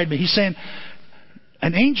beside me. He's saying,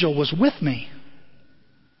 an angel was with me.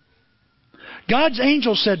 God's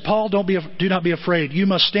angel said, Paul, do not be afraid. You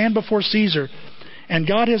must stand before Caesar. And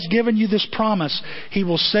God has given you this promise. He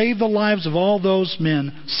will save the lives of all those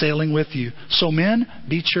men sailing with you. So men,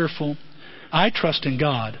 be cheerful. I trust in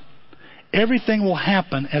God. Everything will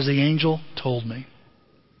happen as the angel told me.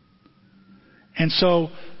 And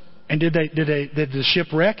did the ship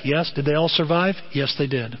wreck? Yes. Did they all survive? Yes, they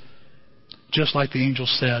did. Just like the angel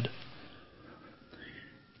said.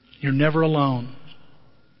 You're never alone.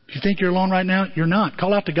 If you think you're alone right now, you're not.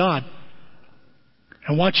 Call out to God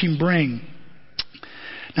and watch Him bring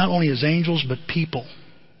not only His angels, but people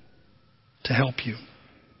to help you.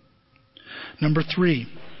 Number 3,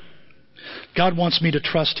 God wants me to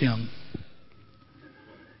trust Him.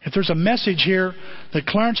 If there's a message here that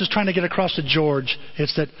Clarence is trying to get across to George,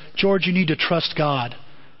 it's that, George, you need to trust God.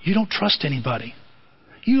 You don't trust anybody.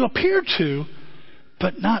 You appear to,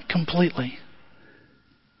 but not completely.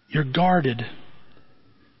 You're guarded.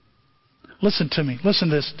 Listen to me. Listen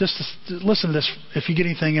to this. Just listen to this if you get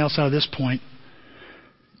anything else out of this point.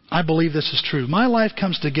 I believe this is true. My life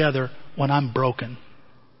comes together when I'm broken.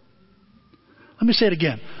 Let me say it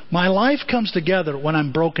again. My life comes together when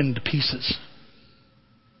I'm broken to pieces.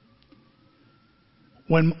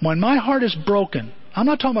 When my heart is broken, I'm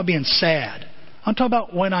not talking about being sad. I'm talking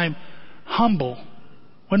about when I'm humble.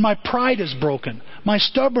 When my pride is broken, my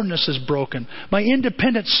stubbornness is broken, my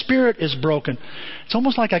independent spirit is broken. It's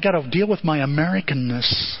almost like I got to deal with my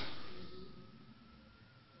Americanness.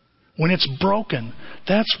 When it's broken,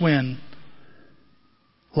 that's when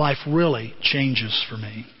life really changes for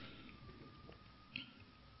me.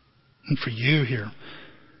 And for you here.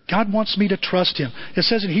 God wants me to trust Him. It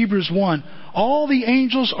says in Hebrews 1, all the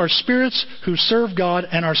angels are spirits who serve God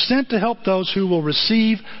and are sent to help those who will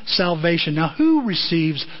receive salvation. Now, who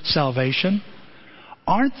receives salvation?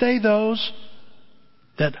 Aren't they those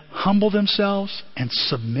that humble themselves and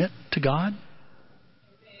submit to God?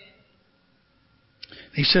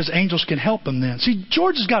 He says angels can help them then. See,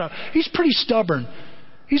 George he's pretty stubborn.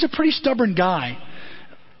 He's a pretty stubborn guy.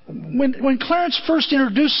 When Clarence first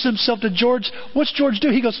introduces himself to George, what's George do?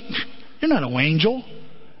 He goes, you're not an angel.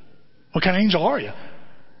 What kind of angel are you?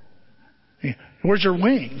 Where's your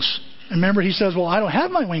wings? And remember, he says, well, I don't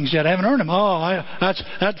have my wings yet. I haven't earned them. Oh,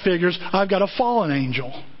 that figures. I've got a fallen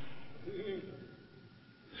angel.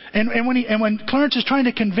 And when Clarence is trying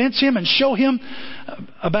to convince him and show him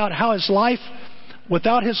about how his life,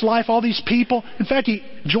 without his life, all these people. In fact,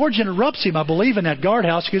 George interrupts him, I believe, in that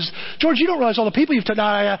guardhouse. He goes, George, you don't realize all the people you've touched.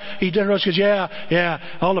 He interrupts. He goes,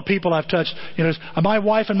 yeah, all the people I've touched. My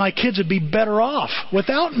wife and my kids would be better off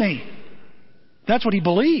without me. That's what he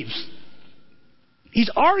believes. He's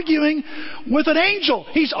arguing with an angel.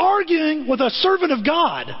 He's arguing with a servant of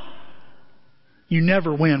God. You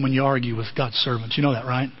never win when you argue with God's servants. You know that,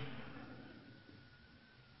 right?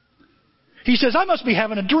 He says, I must be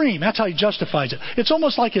having a dream. That's how he justifies it. It's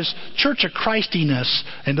almost like his Church of Christiness.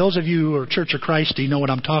 And those of you who are Church of Christy know what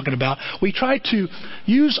I'm talking about. We try to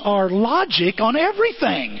use our logic on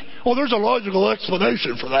everything. Oh, there's a logical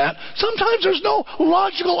explanation for that. Sometimes there's no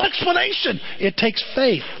logical explanation. It takes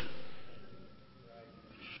faith.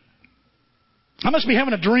 I must be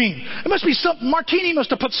having a dream. It must be something. Martini must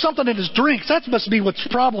have put something in his drinks. That must be what the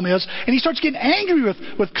problem is. And he starts getting angry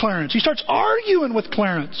with Clarence. He starts arguing with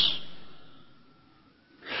Clarence.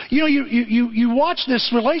 You watch this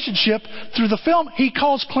relationship through the film. He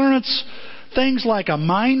calls Clarence things like a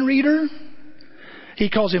mind reader. He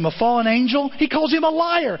calls him a fallen angel. He calls him a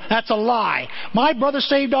liar. That's a lie. My brother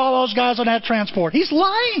saved all those guys on that transport. He's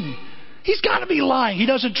lying. He's got to be lying. He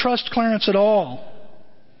doesn't trust Clarence at all.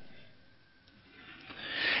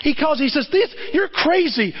 He says, you're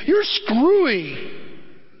crazy. You're screwy,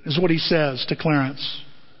 is what he says to Clarence.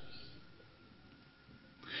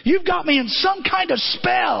 You've got me in some kind of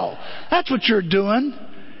spell. That's what you're doing.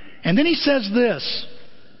 And then he says this,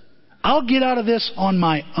 I'll get out of this on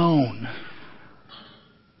my own.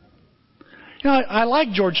 I like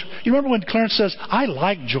George. You remember when Clarence says, I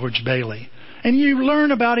like George Bailey. And you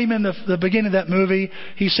learn about him in the beginning of that movie.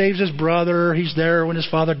 He saves his brother. He's there when his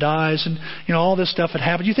father dies. And, all this stuff that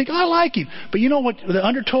happened. You think, I like him. But you know what? The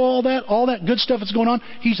undertow, all that good stuff that's going on,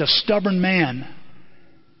 he's a stubborn man.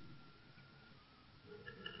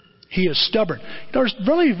 He is stubborn. There's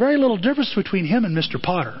really very little difference between him and Mr.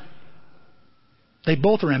 Potter. They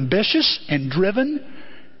both are ambitious and driven,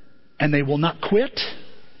 and they will not quit.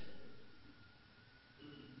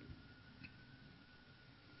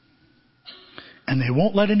 And they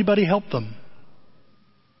won't let anybody help them.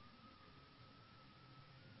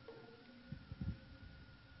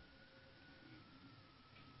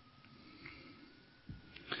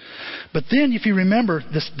 But then, if you remember,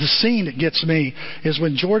 the scene that gets me is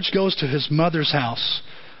when George goes to his mother's house.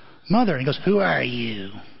 Mother, he goes, "Who are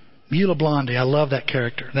you?" Beulah Blondie, I love that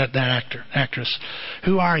character, that actress.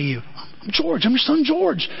 "Who are you?" "I'm George. I'm your son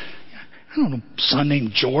George." "I don't know a son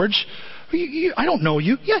named George. I don't know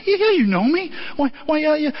you." Yeah, you know me. Why,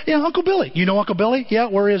 Uncle Billy. "You know Uncle Billy?" "Yeah,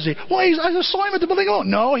 where is he?" "Well, I just saw him at the building alone."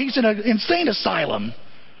 "No, he's in an insane asylum.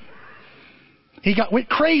 He went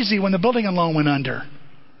crazy when the building alone went under."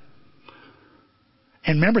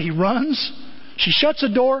 And remember, he runs. She shuts the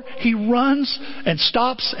door. He runs and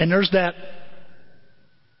stops, and there's that.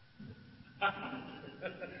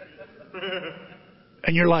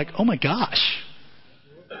 And you're like, oh my gosh.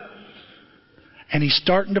 And he's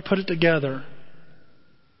starting to put it together.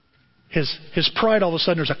 His pride, all of a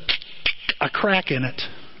sudden, there's a crack in it.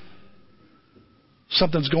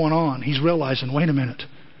 Something's going on. He's realizing, wait a minute.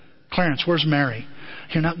 "Clarence, where's Mary?"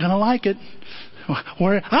 "You're not going to like it."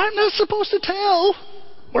 "I'm not supposed to tell."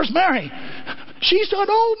 "Where's Mary?" "She's an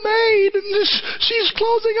old maid and she's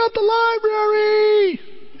closing out the library."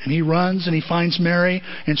 And he runs and he finds Mary,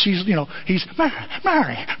 and he's Mary. And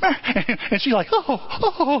she's like, she's like,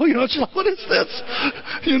 "What is this?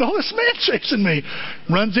 This man chasing me."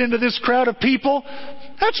 Runs into this crowd of people.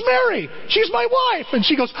 "That's Mary. She's my wife." And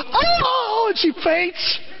she goes, "Oh," and she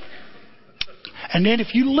faints. And then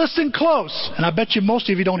if you listen close, and I bet you most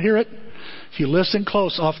of you don't hear it, if you listen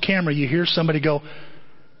close off camera, you hear somebody go,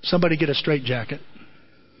 "Somebody get a straitjacket."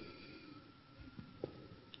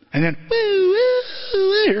 And then,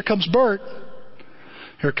 here comes Bert.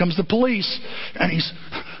 Here comes the police. And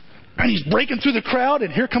he's breaking through the crowd,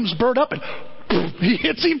 and here comes Bert up, and he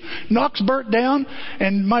hits him, knocks Bert down.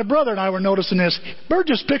 And my brother and I were noticing this. Bert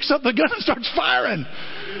just picks up the gun and starts firing.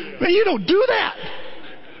 Man, you don't do that.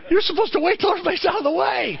 You're supposed to wait till everybody's out of the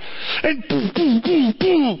way. And boom, boom, boom,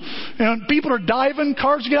 boom. And people are diving,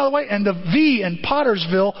 cars get out of the way, and the V in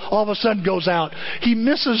Pottersville all of a sudden goes out. He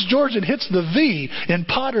misses George and hits the V in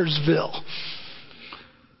Pottersville.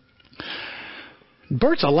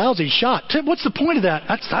 Bert's a lousy shot. Tim, what's the point of that?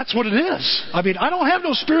 That's what it is. I mean, I don't have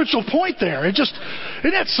no spiritual point there. Isn't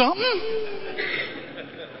that something?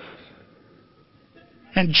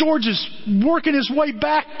 And George is working his way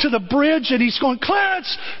back to the bridge, and he's going,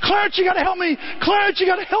 Clarence, you got to help me. Clarence, you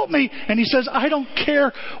got to help me. And he says, "I don't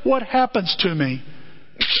care what happens to me."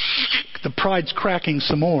 The pride's cracking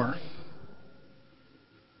some more.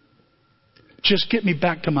 "Just get me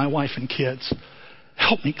back to my wife and kids.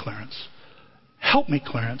 Help me, Clarence. Help me,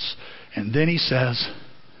 Clarence." And then he says,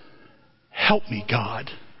 "Help me,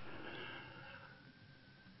 God."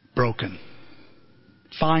 Broken.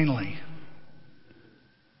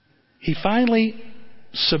 He finally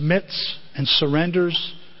submits and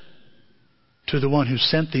surrenders to the one who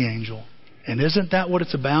sent the angel. And isn't that what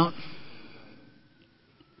it's about?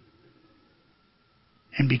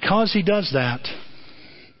 And because he does that,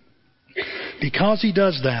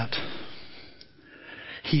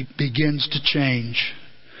 he begins to change.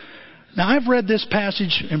 Now, I've read this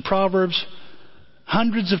passage in Proverbs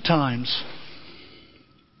hundreds of times.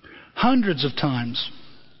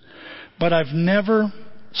 But I've never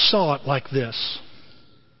saw it like this.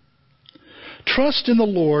 Trust in the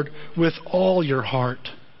Lord with all your heart.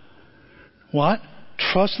 What?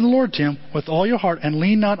 Trust in the Lord, Tim, with all your heart, and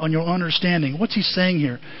lean not on your understanding. What's he saying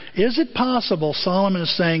here? Is it possible, Solomon is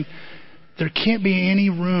saying, there can't be any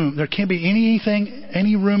room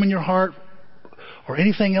in your heart or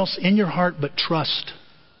anything else in your heart but trust?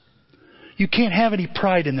 You can't have any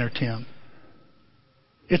pride in there, Tim.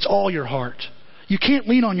 It's all your heart. You can't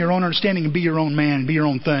lean on your own understanding and be your own man, be your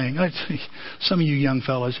own thing. Some of you young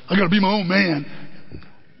fellas, I got to be my own man.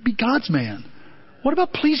 Be God's man. What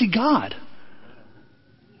about pleasing God?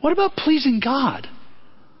 What about pleasing God?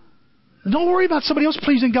 Don't worry about somebody else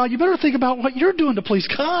pleasing God. You better think about what you're doing to please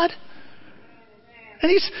God. And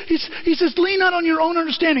he says, lean not on your own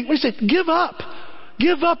understanding. What he said, give up.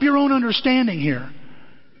 Give up your own understanding here.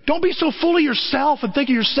 Don't be so full of yourself and think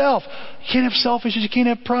of yourself. You can't have selfishness. You can't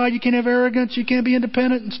have pride. You can't have arrogance. You can't be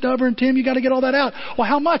independent and stubborn. Tim, you got to get all that out. Well,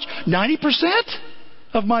 how much? 90%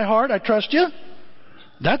 of my heart, I trust you.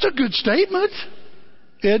 That's a good statement,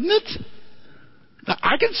 isn't it?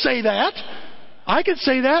 I can say that. I can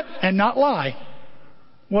say that and not lie.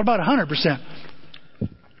 What about 100%?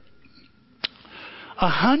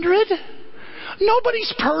 100?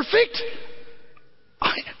 Nobody's perfect.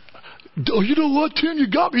 Oh, you know what, Tim? You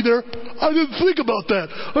got me there. I didn't think about that.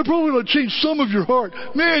 I probably want to change some of your heart.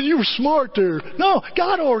 Man, you were smart there. No,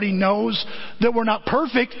 God already knows that we're not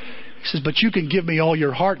perfect. He says, but you can give me all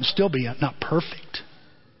your heart and still be not perfect.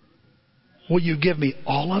 Will you give me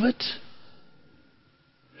all of it?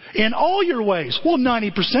 In all your ways. Well,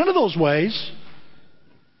 90% of those ways.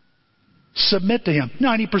 Submit to Him.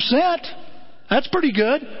 90%. That's pretty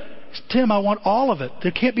good. Tim, I want all of it.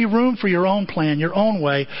 There can't be room for your own plan, your own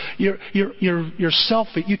way. You're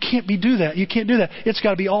selfish. You can't do that. You can't do that. It's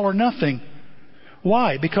got to be all or nothing.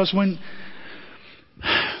 Why? Because when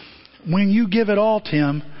you give it all,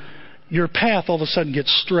 Tim, your path all of a sudden gets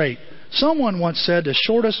straight. Someone once said the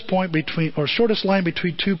shortest line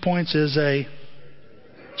between 2 points is a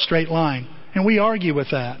straight line. And we argue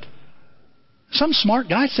with that. Some smart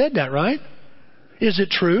guy said that, right? Is it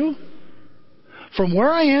true? From where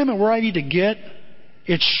I am and where I need to get,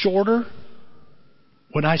 it's shorter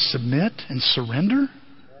when I submit and surrender.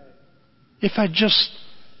 If I just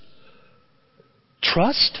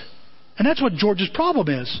trust. And that's what George's problem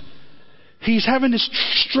is. He's having this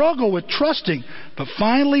struggle with trusting. But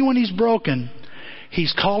finally, when he's broken,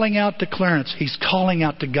 he's calling out to Clarence. He's calling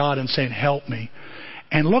out to God and saying, help me.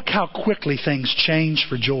 And look how quickly things change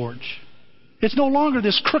for George. It's no longer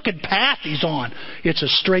this crooked path he's on. It's a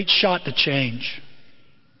straight shot to change.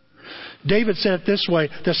 David said it this way,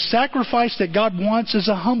 the sacrifice that God wants is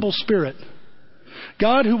a humble spirit.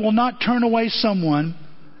 God who will not turn away someone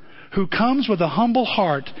who comes with a humble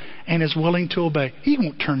heart and is willing to obey. He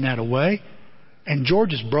won't turn that away. And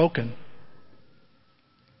George is broken.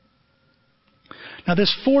 Now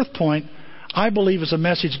this fourth point, I believe, is a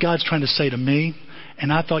message God's trying to say to me.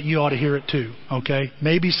 And I thought you ought to hear it too, okay?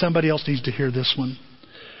 Maybe somebody else needs to hear this one.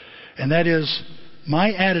 And that is,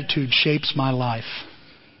 my attitude shapes my life.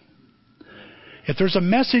 If there's a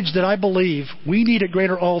message that I believe we need at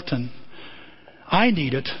Greater Alton, I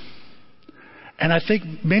need it. And I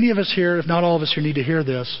think many of us here, if not all of us here, need to hear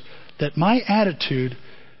this, that my attitude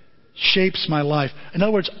shapes my life. In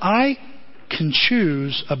other words, I can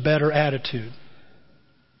choose a better attitude.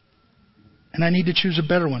 And I need to choose a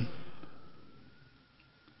better one.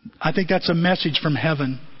 I think that's a message from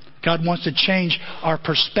heaven. God wants to change our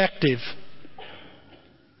perspective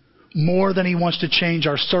more than He wants to change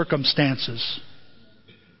our circumstances.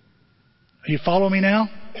 Are you following me now?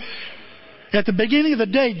 At the beginning of the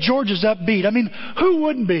day, George is upbeat. I mean, who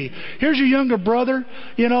wouldn't be? Here's your younger brother.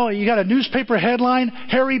 You know, you got a newspaper headline,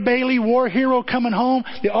 Harry Bailey, war hero coming home.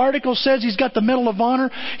 The article says he's got the Medal of Honor.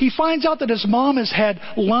 He finds out that his mom has had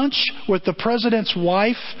lunch with the president's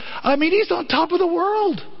wife. I mean, he's on top of the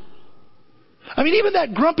world. I mean, even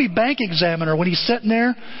that grumpy bank examiner, when he's sitting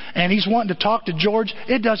there and he's wanting to talk to George,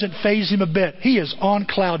 it doesn't faze him a bit. He is on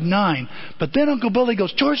cloud 9. But then Uncle Billy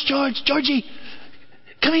goes, Georgie,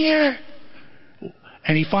 come here.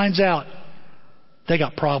 And he finds out they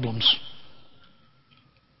got problems.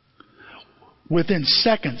 Within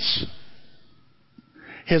seconds,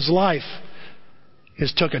 his life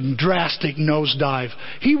has took a drastic nosedive.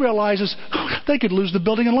 He realizes they could lose the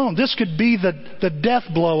building alone. This could be the death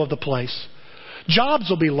blow of the place. Jobs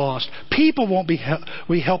will be lost. People won't be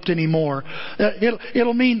helped anymore.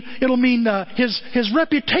 It'll mean his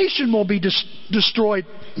reputation will be destroyed.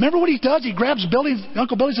 Remember what he does? He grabs Billy.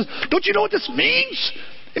 Uncle Billy says, "Don't you know what this means?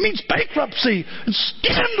 It means bankruptcy and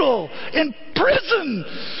scandal and prison."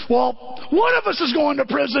 Well, one of us is going to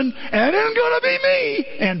prison, and it ain't going to be me.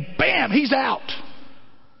 And bam, he's out.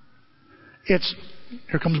 Here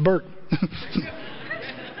comes Bert.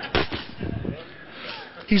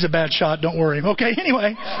 He's a bad shot, don't worry. Okay,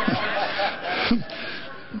 anyway.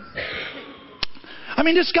 I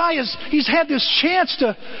mean, this guy he's had this chance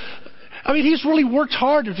to, he's really worked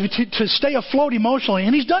hard to stay afloat emotionally,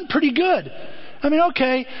 and he's done pretty good. I mean,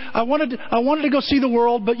 okay, I wanted to go see the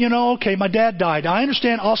world, but okay, my dad died. I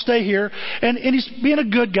understand, I'll stay here. And he's being a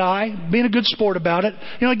good guy, being a good sport about it.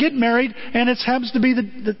 I get married, and it happens to be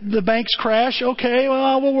the bank's crash. Okay,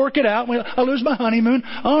 well, we'll work it out. I lose my honeymoon.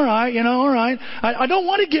 All right, all right. I don't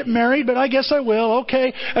want to get married, but I guess I will.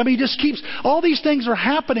 Okay. He just keeps, all these things are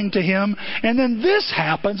happening to him, and then this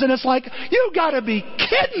happens, and it's like, you gotta be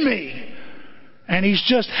kidding me. And he's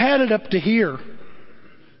just had it up to here.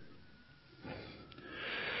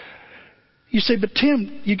 You say, but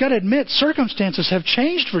Tim, you got to admit, circumstances have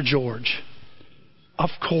changed for George. Of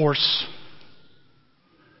course.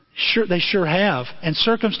 Sure, they sure have. And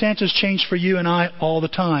circumstances change for you and I all the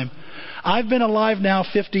time. I've been alive now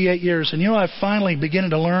 58 years, and I'm finally beginning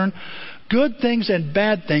to learn good things and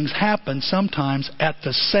bad things happen sometimes at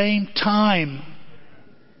the same time.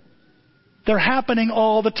 They're happening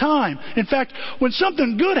all the time. In fact, when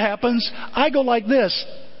something good happens, I go like this.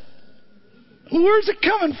 Where's it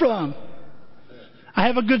coming from? I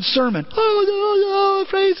have a good sermon. Oh,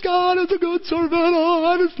 praise God, it's a good sermon. Oh,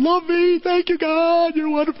 I just love me. Thank you, God. You're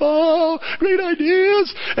wonderful. Great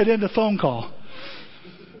ideas. And then the phone call.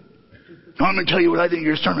 I'm going to tell you what I think of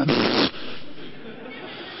your sermon.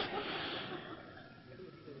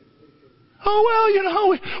 Oh, well,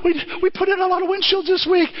 we put in a lot of windshields this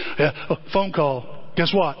week. Yeah, phone call.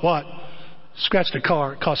 Guess what? What? Scratched a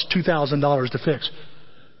car. It cost $2,000 to fix.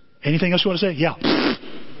 Anything else you want to say? Yeah.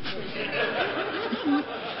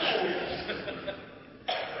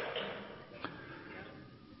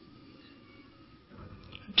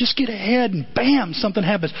 Just get ahead and bam, something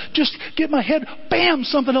happens. Just get my head, bam,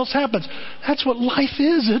 something else happens. That's what life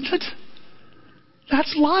is, isn't it?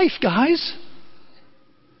 That's life, guys.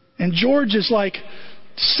 And George is like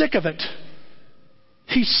sick of it.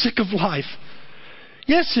 He's sick of life.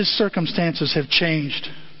 Yes, his circumstances have changed.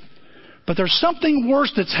 But there's something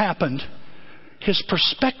worse that's happened. His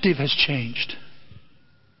perspective has changed.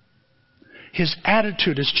 His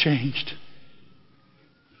attitude has changed.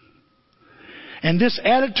 And this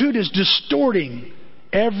attitude is distorting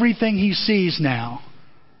everything he sees now.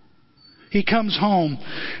 He comes home.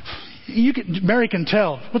 Mary can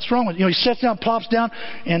tell. What's wrong with you? He sits down, plops down,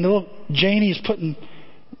 and the little Janie is putting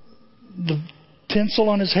the tinsel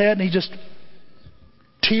on his head, and he just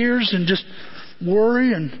tears and just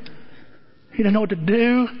worry, and he doesn't know what to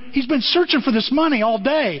do. He's been searching for this money all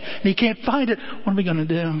day, and he can't find it. What are we going to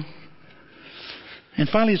do? And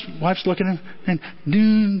finally his wife's looking at him and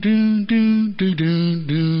do.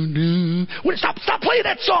 Wait, stop playing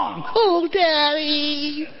that song. Oh,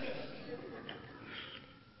 Daddy.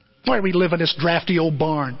 Why do we live in this drafty old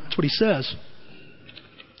barn? That's what he says.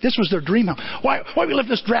 This was their dream house. Why do we live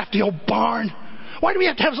in this drafty old barn? Why do we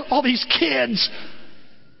have to have all these kids?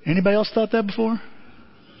 Anybody else thought that before?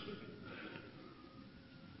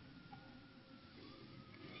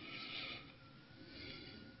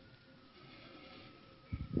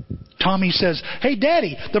 Tommy says, hey,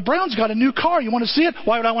 Daddy, the Browns got a new car. You want to see it?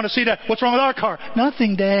 Why would I want to see that? What's wrong with our car?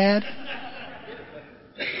 Nothing, Dad.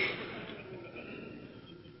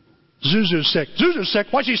 Zuzu's sick. Zuzu's sick.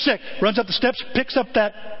 Why's she sick? Runs up the steps, picks up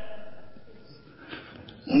that.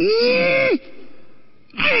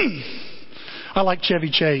 I like Chevy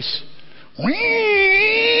Chase.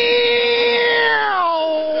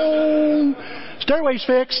 Stairway's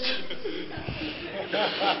fixed.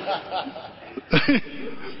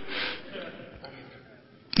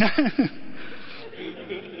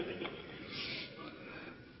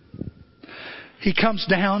 He comes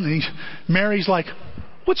down and Mary's like,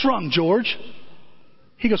 what's wrong, George?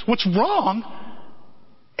 He goes, what's wrong?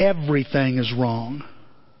 Everything is wrong.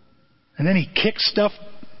 And then he kicks stuff,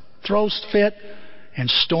 throws fit, and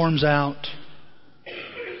storms out.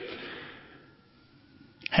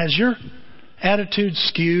 Has your attitude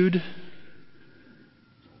skewed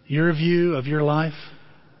your view of your life?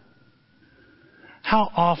 How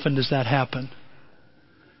often does that happen?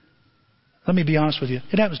 Let me be honest with you.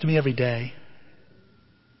 It happens to me every day.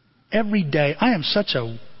 Every day. I am such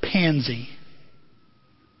a pansy.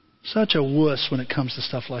 Such a wuss when it comes to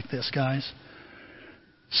stuff like this, guys.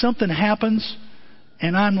 Something happens,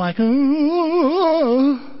 and I'm like,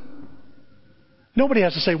 oh. Nobody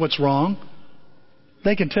has to say what's wrong.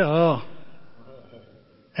 They can tell, oh,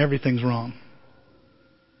 everything's wrong.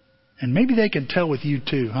 And maybe they can tell with you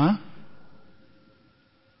too, huh?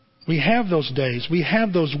 We have those days. We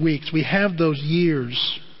have those weeks. We have those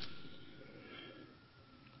years.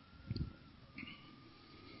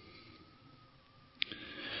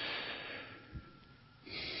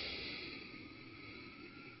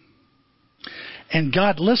 And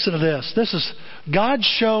God, listen to this. God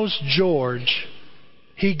shows George,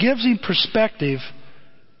 He gives him perspective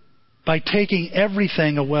by taking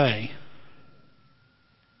everything away.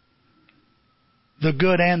 The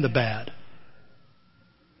good and the bad.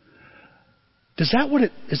 Is that what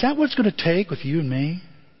it's going to take with you and me?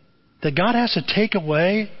 That God has to take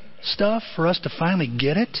away stuff for us to finally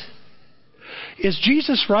get it? Is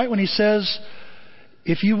Jesus right when He says,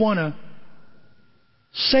 if you want to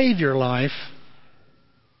save your life,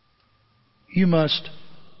 you must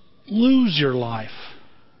lose your life?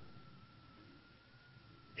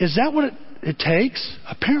 Is that what it takes?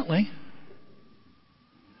 Apparently.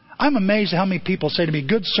 I'm amazed at how many people say to me,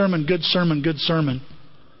 good sermon, good sermon, good sermon.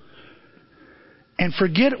 And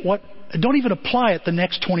don't even apply it the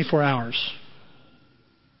next 24 hours.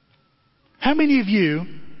 How many of you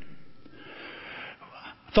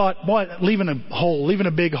thought, boy, leaving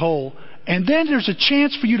a big hole, and then there's a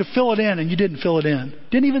chance for you to fill it in and you didn't fill it in.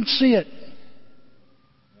 Didn't even see it.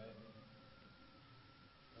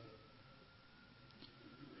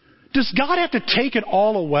 Does God have to take it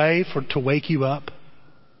all away to wake you up?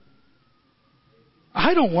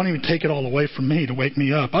 I don't want Him to take it all away from me to wake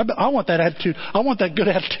me up. I want that attitude. I want that good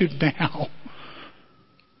attitude now.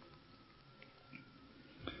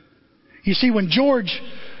 You see, when George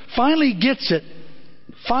finally gets it,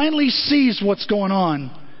 finally sees what's going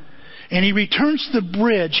on, and he returns to the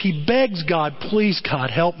bridge, he begs God, please, God,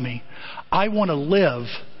 help me. I want to live.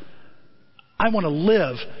 I want to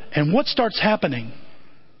live. And what starts happening?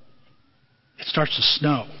 It starts to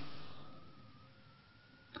snow.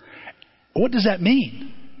 What does that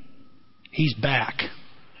mean? He's back.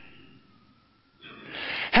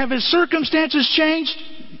 Have his circumstances changed?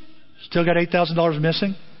 Still got $8,000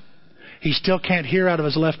 missing? He still can't hear out of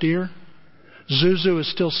his left ear? Zuzu is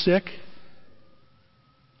still sick?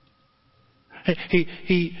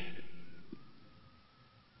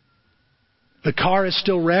 The car is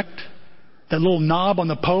still wrecked? That little knob on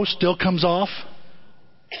the post still comes off?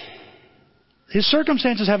 His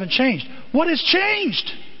circumstances haven't changed. What has changed?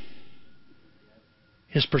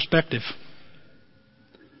 His perspective.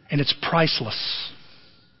 And it's priceless.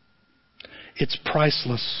 It's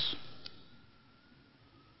priceless.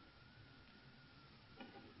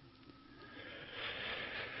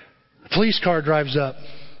 The police car drives up.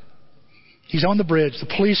 He's on the bridge.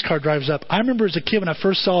 The police car drives up. I remember as a kid when I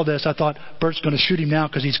first saw this, I thought, Bert's going to shoot him now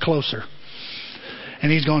because he's closer.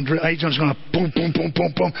 And he's just going to boom, boom, boom,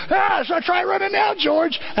 boom, boom. So try running now,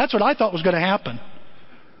 George. That's what I thought was going to happen.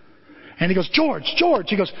 And he goes, George.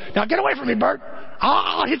 He goes, now get away from me, Bert.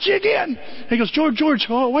 I'll hit you again. And he goes, George,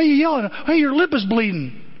 oh, why are you yelling? Hey, your lip is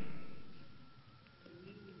bleeding.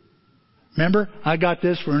 Remember, I got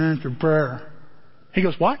this for an answered prayer. He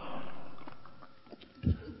goes, what?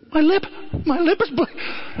 My lip is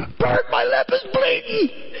bleeding. Bert, my lip is bleeding.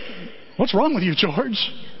 What's wrong with you,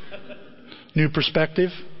 George? New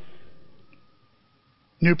perspective.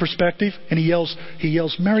 And he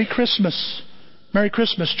yells, Merry Christmas. Merry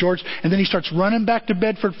Christmas, George. And then he starts running back to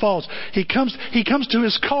Bedford Falls. He comes to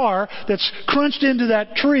his car that's crunched into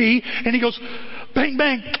that tree, and he goes, bang,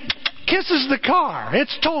 bang, kisses the car.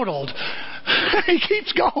 It's totaled. He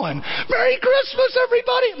keeps going. Merry Christmas,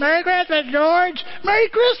 everybody. Merry Christmas, George. Merry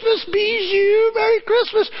Christmas, Bijou. Merry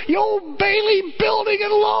Christmas, you old Bailey Building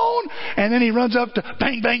and Loan. And then he runs up to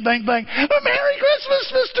bang, bang, bang, bang. Merry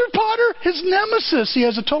Christmas, Mr. Potter. His nemesis. He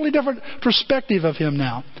has a totally different perspective of him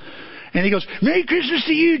now. And he goes, Merry Christmas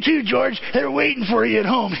to you too, George. They're waiting for you at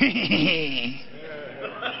home.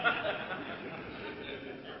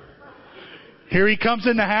 Here he comes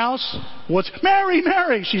in the house. What's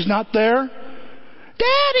Mary? She's not there.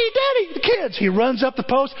 Daddy, the kids. He runs up the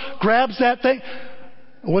post, grabs that thing.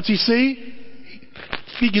 What's he see?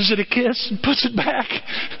 He gives it a kiss and puts it back.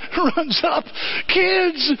 Runs up.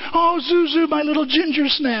 Kids. Oh, Zuzu, my little ginger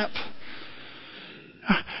snap.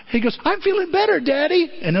 He goes, I'm feeling better, Daddy.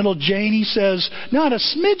 And little Janie says, not a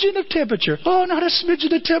smidgen of temperature. Oh, not a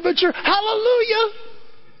smidgen of temperature. Hallelujah.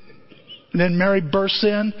 And then Mary bursts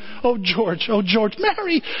in. Oh, George,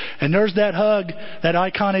 Mary. And there's that hug, that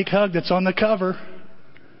iconic hug that's on the cover.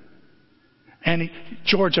 And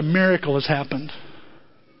George, a miracle has happened.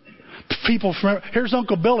 Here's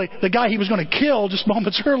Uncle Billy, the guy he was going to kill just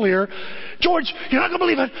moments earlier. George, you're not going to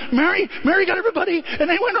believe it. Mary got everybody, and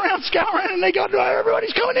they went around scouring, and they got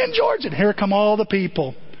everybody's coming in, George. And here come all the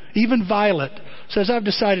people. Even Violet says, I've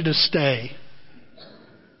decided to stay.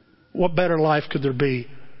 What better life could there be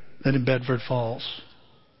than in Bedford Falls?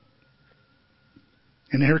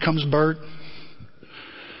 And here comes Bert.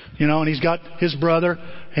 And he's got his brother,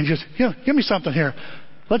 and he goes, give me something here.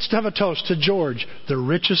 Let's have a toast to George, the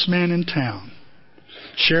richest man in town.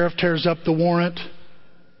 Sheriff tears up the warrant.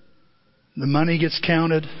 The money gets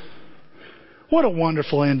counted. What a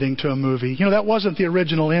wonderful ending to a movie. That wasn't the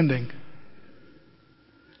original ending.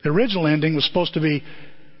 The original ending was supposed to be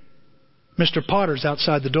Mr. Potter's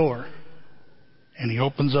outside the door. And he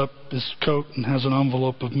opens up his coat and has an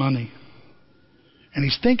envelope of money. And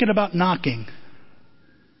he's thinking about knocking.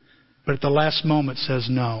 But at the last moment says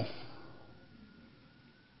no.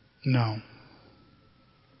 No.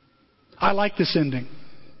 I like this ending.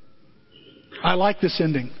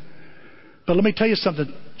 But let me tell you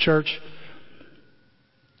something, church.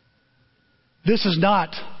 This is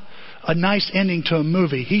not a nice ending to a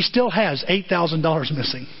movie. He still has $8,000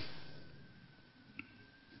 missing.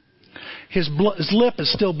 His lip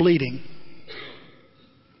is still bleeding.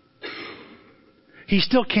 He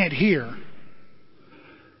still can't hear.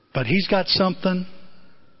 But he's got something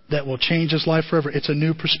that will change his life forever. It's a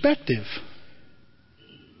new perspective.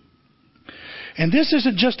 And this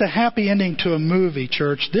isn't just a happy ending to a movie,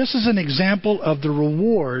 church. This is an example of the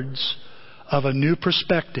rewards of a new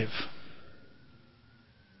perspective.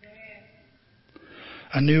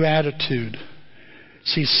 a new attitude.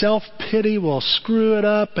 See, self-pity will screw it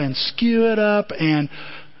up and skew it up and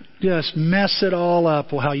just mess it all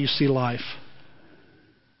up with how you see life.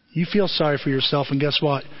 You feel sorry for yourself, and guess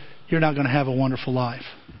what? You're not going to have a wonderful life.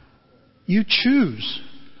 You choose.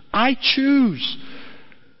 I choose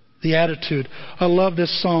the attitude. I love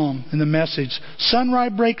this psalm in the Message.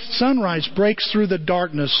 Sunrise breaks through the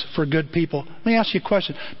darkness for good people. Let me ask you a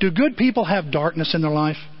question. Do good people have darkness in their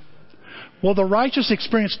life? Will the righteous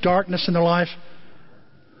experience darkness in their life?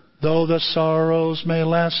 Though the sorrows may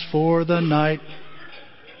last for the night.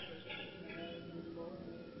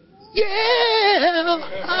 Yeah,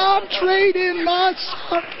 I'm trading my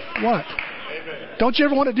sorrow. What? Don't you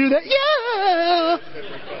ever want to do that? Yeah.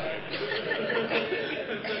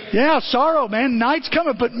 Yeah, sorrow, man. Night's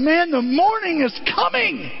coming, but man, the morning is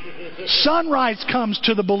coming. Sunrise comes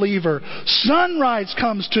to the believer. Sunrise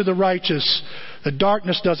comes to the righteous. The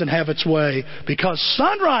darkness doesn't have its way because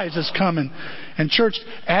sunrise is coming. And church,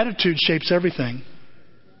 attitude shapes everything.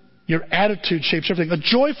 Your attitude shapes everything. A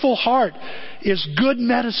joyful heart is good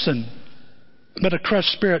medicine, but a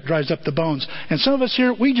crushed spirit dries up the bones. And some of us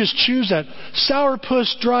here, we just choose that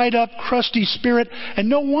sourpuss, dried up, crusty spirit. And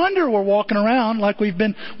no wonder we're walking around like we've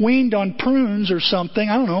been weaned on prunes or something.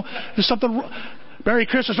 I don't know. There's something. Merry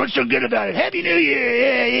Christmas. What's so good about it? Happy New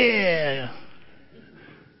Year. Yeah.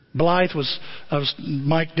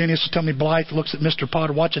 Mike Dennis was telling me Blythe looks at Mr.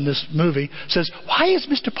 Potter watching this movie, says, why is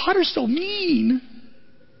Mr. Potter so mean?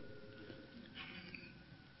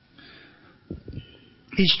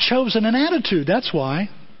 He's chosen an attitude, that's why.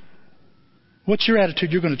 What's your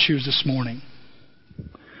attitude you're going to choose this morning?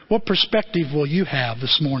 What perspective will you have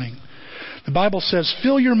this morning? The Bible says,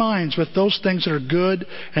 fill your minds with those things that are good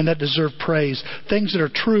and that deserve praise. Things that are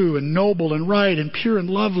true and noble and right and pure and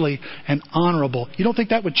lovely and honorable. You don't think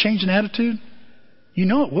that would change an attitude? You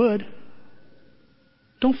know it would.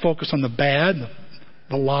 Don't focus on the bad,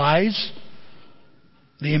 the lies,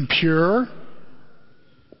 the impure.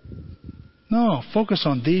 No, focus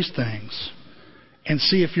on these things and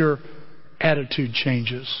see if your attitude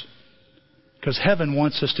changes. Because heaven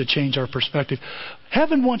wants us to change our perspective.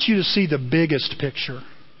 Heaven wants you to see the biggest picture.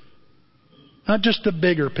 Not just the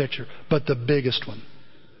bigger picture, but the biggest one.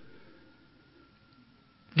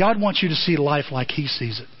 God wants you to see life like He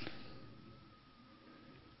sees it.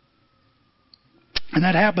 And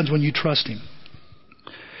that happens when you trust Him.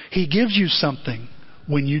 He gives you something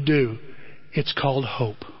when you do. It's called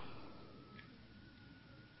hope.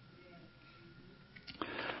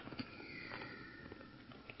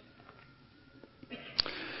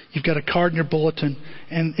 You've got a card in your bulletin,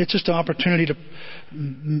 and it's just an opportunity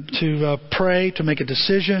to pray, to make a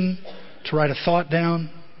decision, to write a thought down.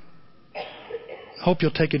 I hope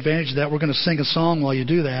you'll take advantage of that. We're going to sing a song while you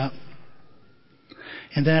do that.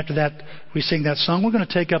 And then after that, we sing that song. We're going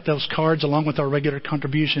to take up those cards along with our regular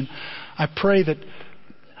contribution. I pray that...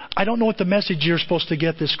 I don't know what the message you're supposed to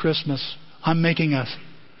get this Christmas. I'm making a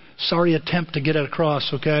sorry attempt to get it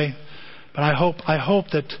across, okay? But I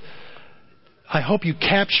hope you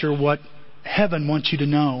capture what heaven wants you to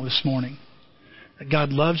know this morning. That God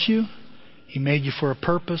loves you. He made you for a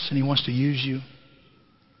purpose, and He wants to use you.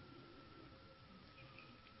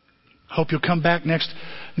 Hope you'll come back next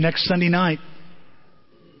Sunday night.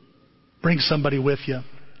 Bring somebody with you.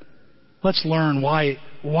 Let's learn why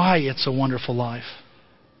it's a wonderful life.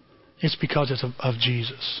 It's because it's of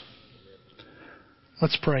Jesus.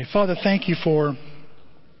 Let's pray. Father, thank you for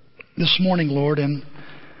this morning, Lord, and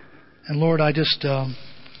Lord, I just,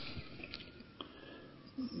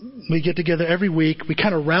 we get together every week. We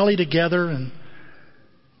kind of rally together, and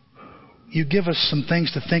you give us some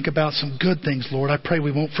things to think about, some good things, Lord. I pray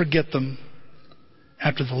we won't forget them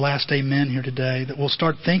after the last amen here today, that we'll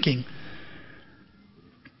start thinking,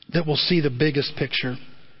 that we'll see the biggest picture.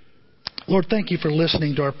 Lord, thank you for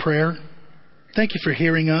listening to our prayer. Thank you for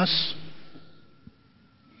hearing us.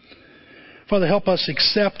 Father, help us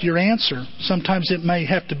accept your answer. Sometimes it may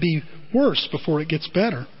have to be worse before it gets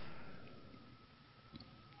better.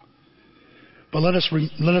 But let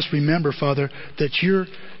us remember, Father, that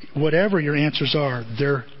whatever your answers are,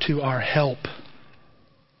 they're to our help.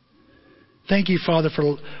 Thank you, Father,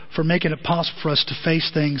 for making it possible for us to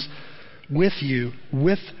face things with you,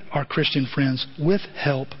 with our Christian friends, with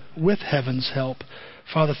help, with heaven's help.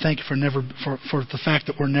 Father, thank you for the fact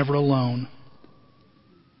that we're never alone.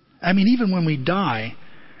 I mean, even when we die,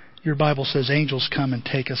 your Bible says angels come and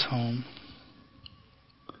take us home.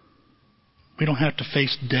 We don't have to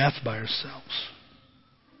face death by ourselves.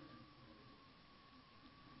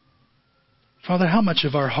 Father, how much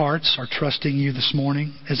of our hearts are trusting you this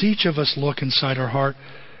morning? As each of us look inside our heart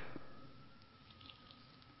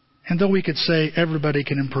And though we could say everybody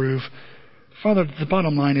can improve, Father, the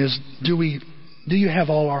bottom line is, do you have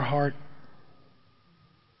all our heart?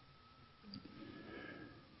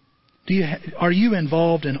 Are you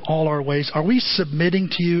involved in all our ways? Are we submitting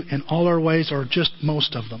to you in all our ways, or just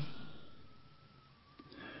most of them?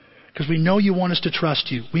 Because we know you want us to trust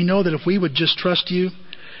you. We know that if we would just trust you,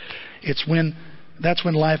 that's when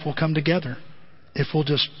life will come together. If we'll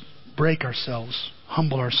just break ourselves,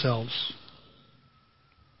 humble ourselves,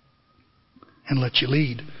 and let you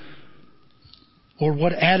lead. Lord,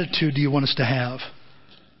 what attitude do you want us to have?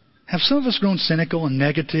 Have some of us grown cynical and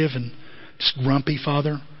negative and just grumpy,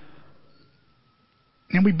 Father?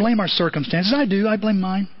 And we blame our circumstances. I do. I blame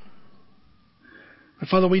mine. But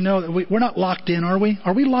Father, we know that we're not locked in, are we?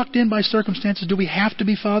 Are we locked in by circumstances? Do we have to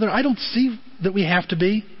be, Father? I don't see that we have to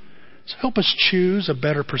be. So help us choose a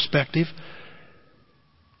better perspective.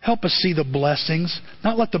 Help us see the blessings.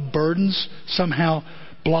 Not let the burdens somehow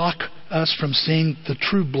block us from seeing the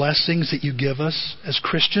true blessings that you give us as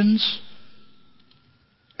Christians,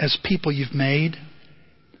 as people you've made.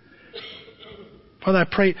 Father, I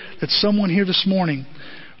pray that someone here this morning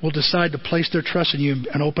will decide to place their trust in you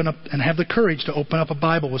and open up and have the courage to open up a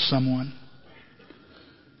Bible with someone.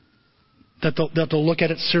 That they'll look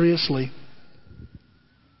at it seriously.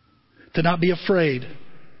 To not be afraid.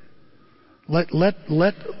 Let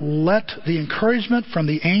the encouragement from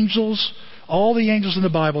the angels, all the angels in the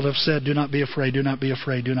Bible have said, do not be afraid, do not be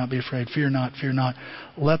afraid, do not be afraid, fear not, fear not.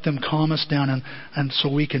 Let them calm us down and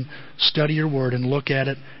so we can study your word and look at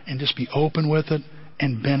it and just be open with it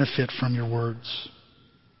and benefit from your words.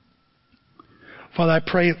 Father, I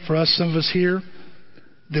pray for us, some of us here,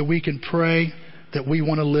 that we can pray that we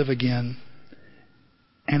want to live again.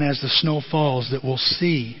 And as the snow falls, that we'll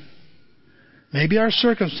see. Maybe our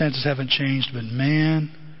circumstances haven't changed, but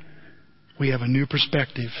man, we have a new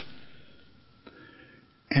perspective.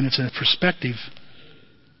 And it's a perspective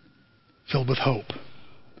filled with hope.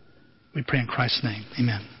 We pray in Christ's name.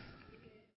 Amen.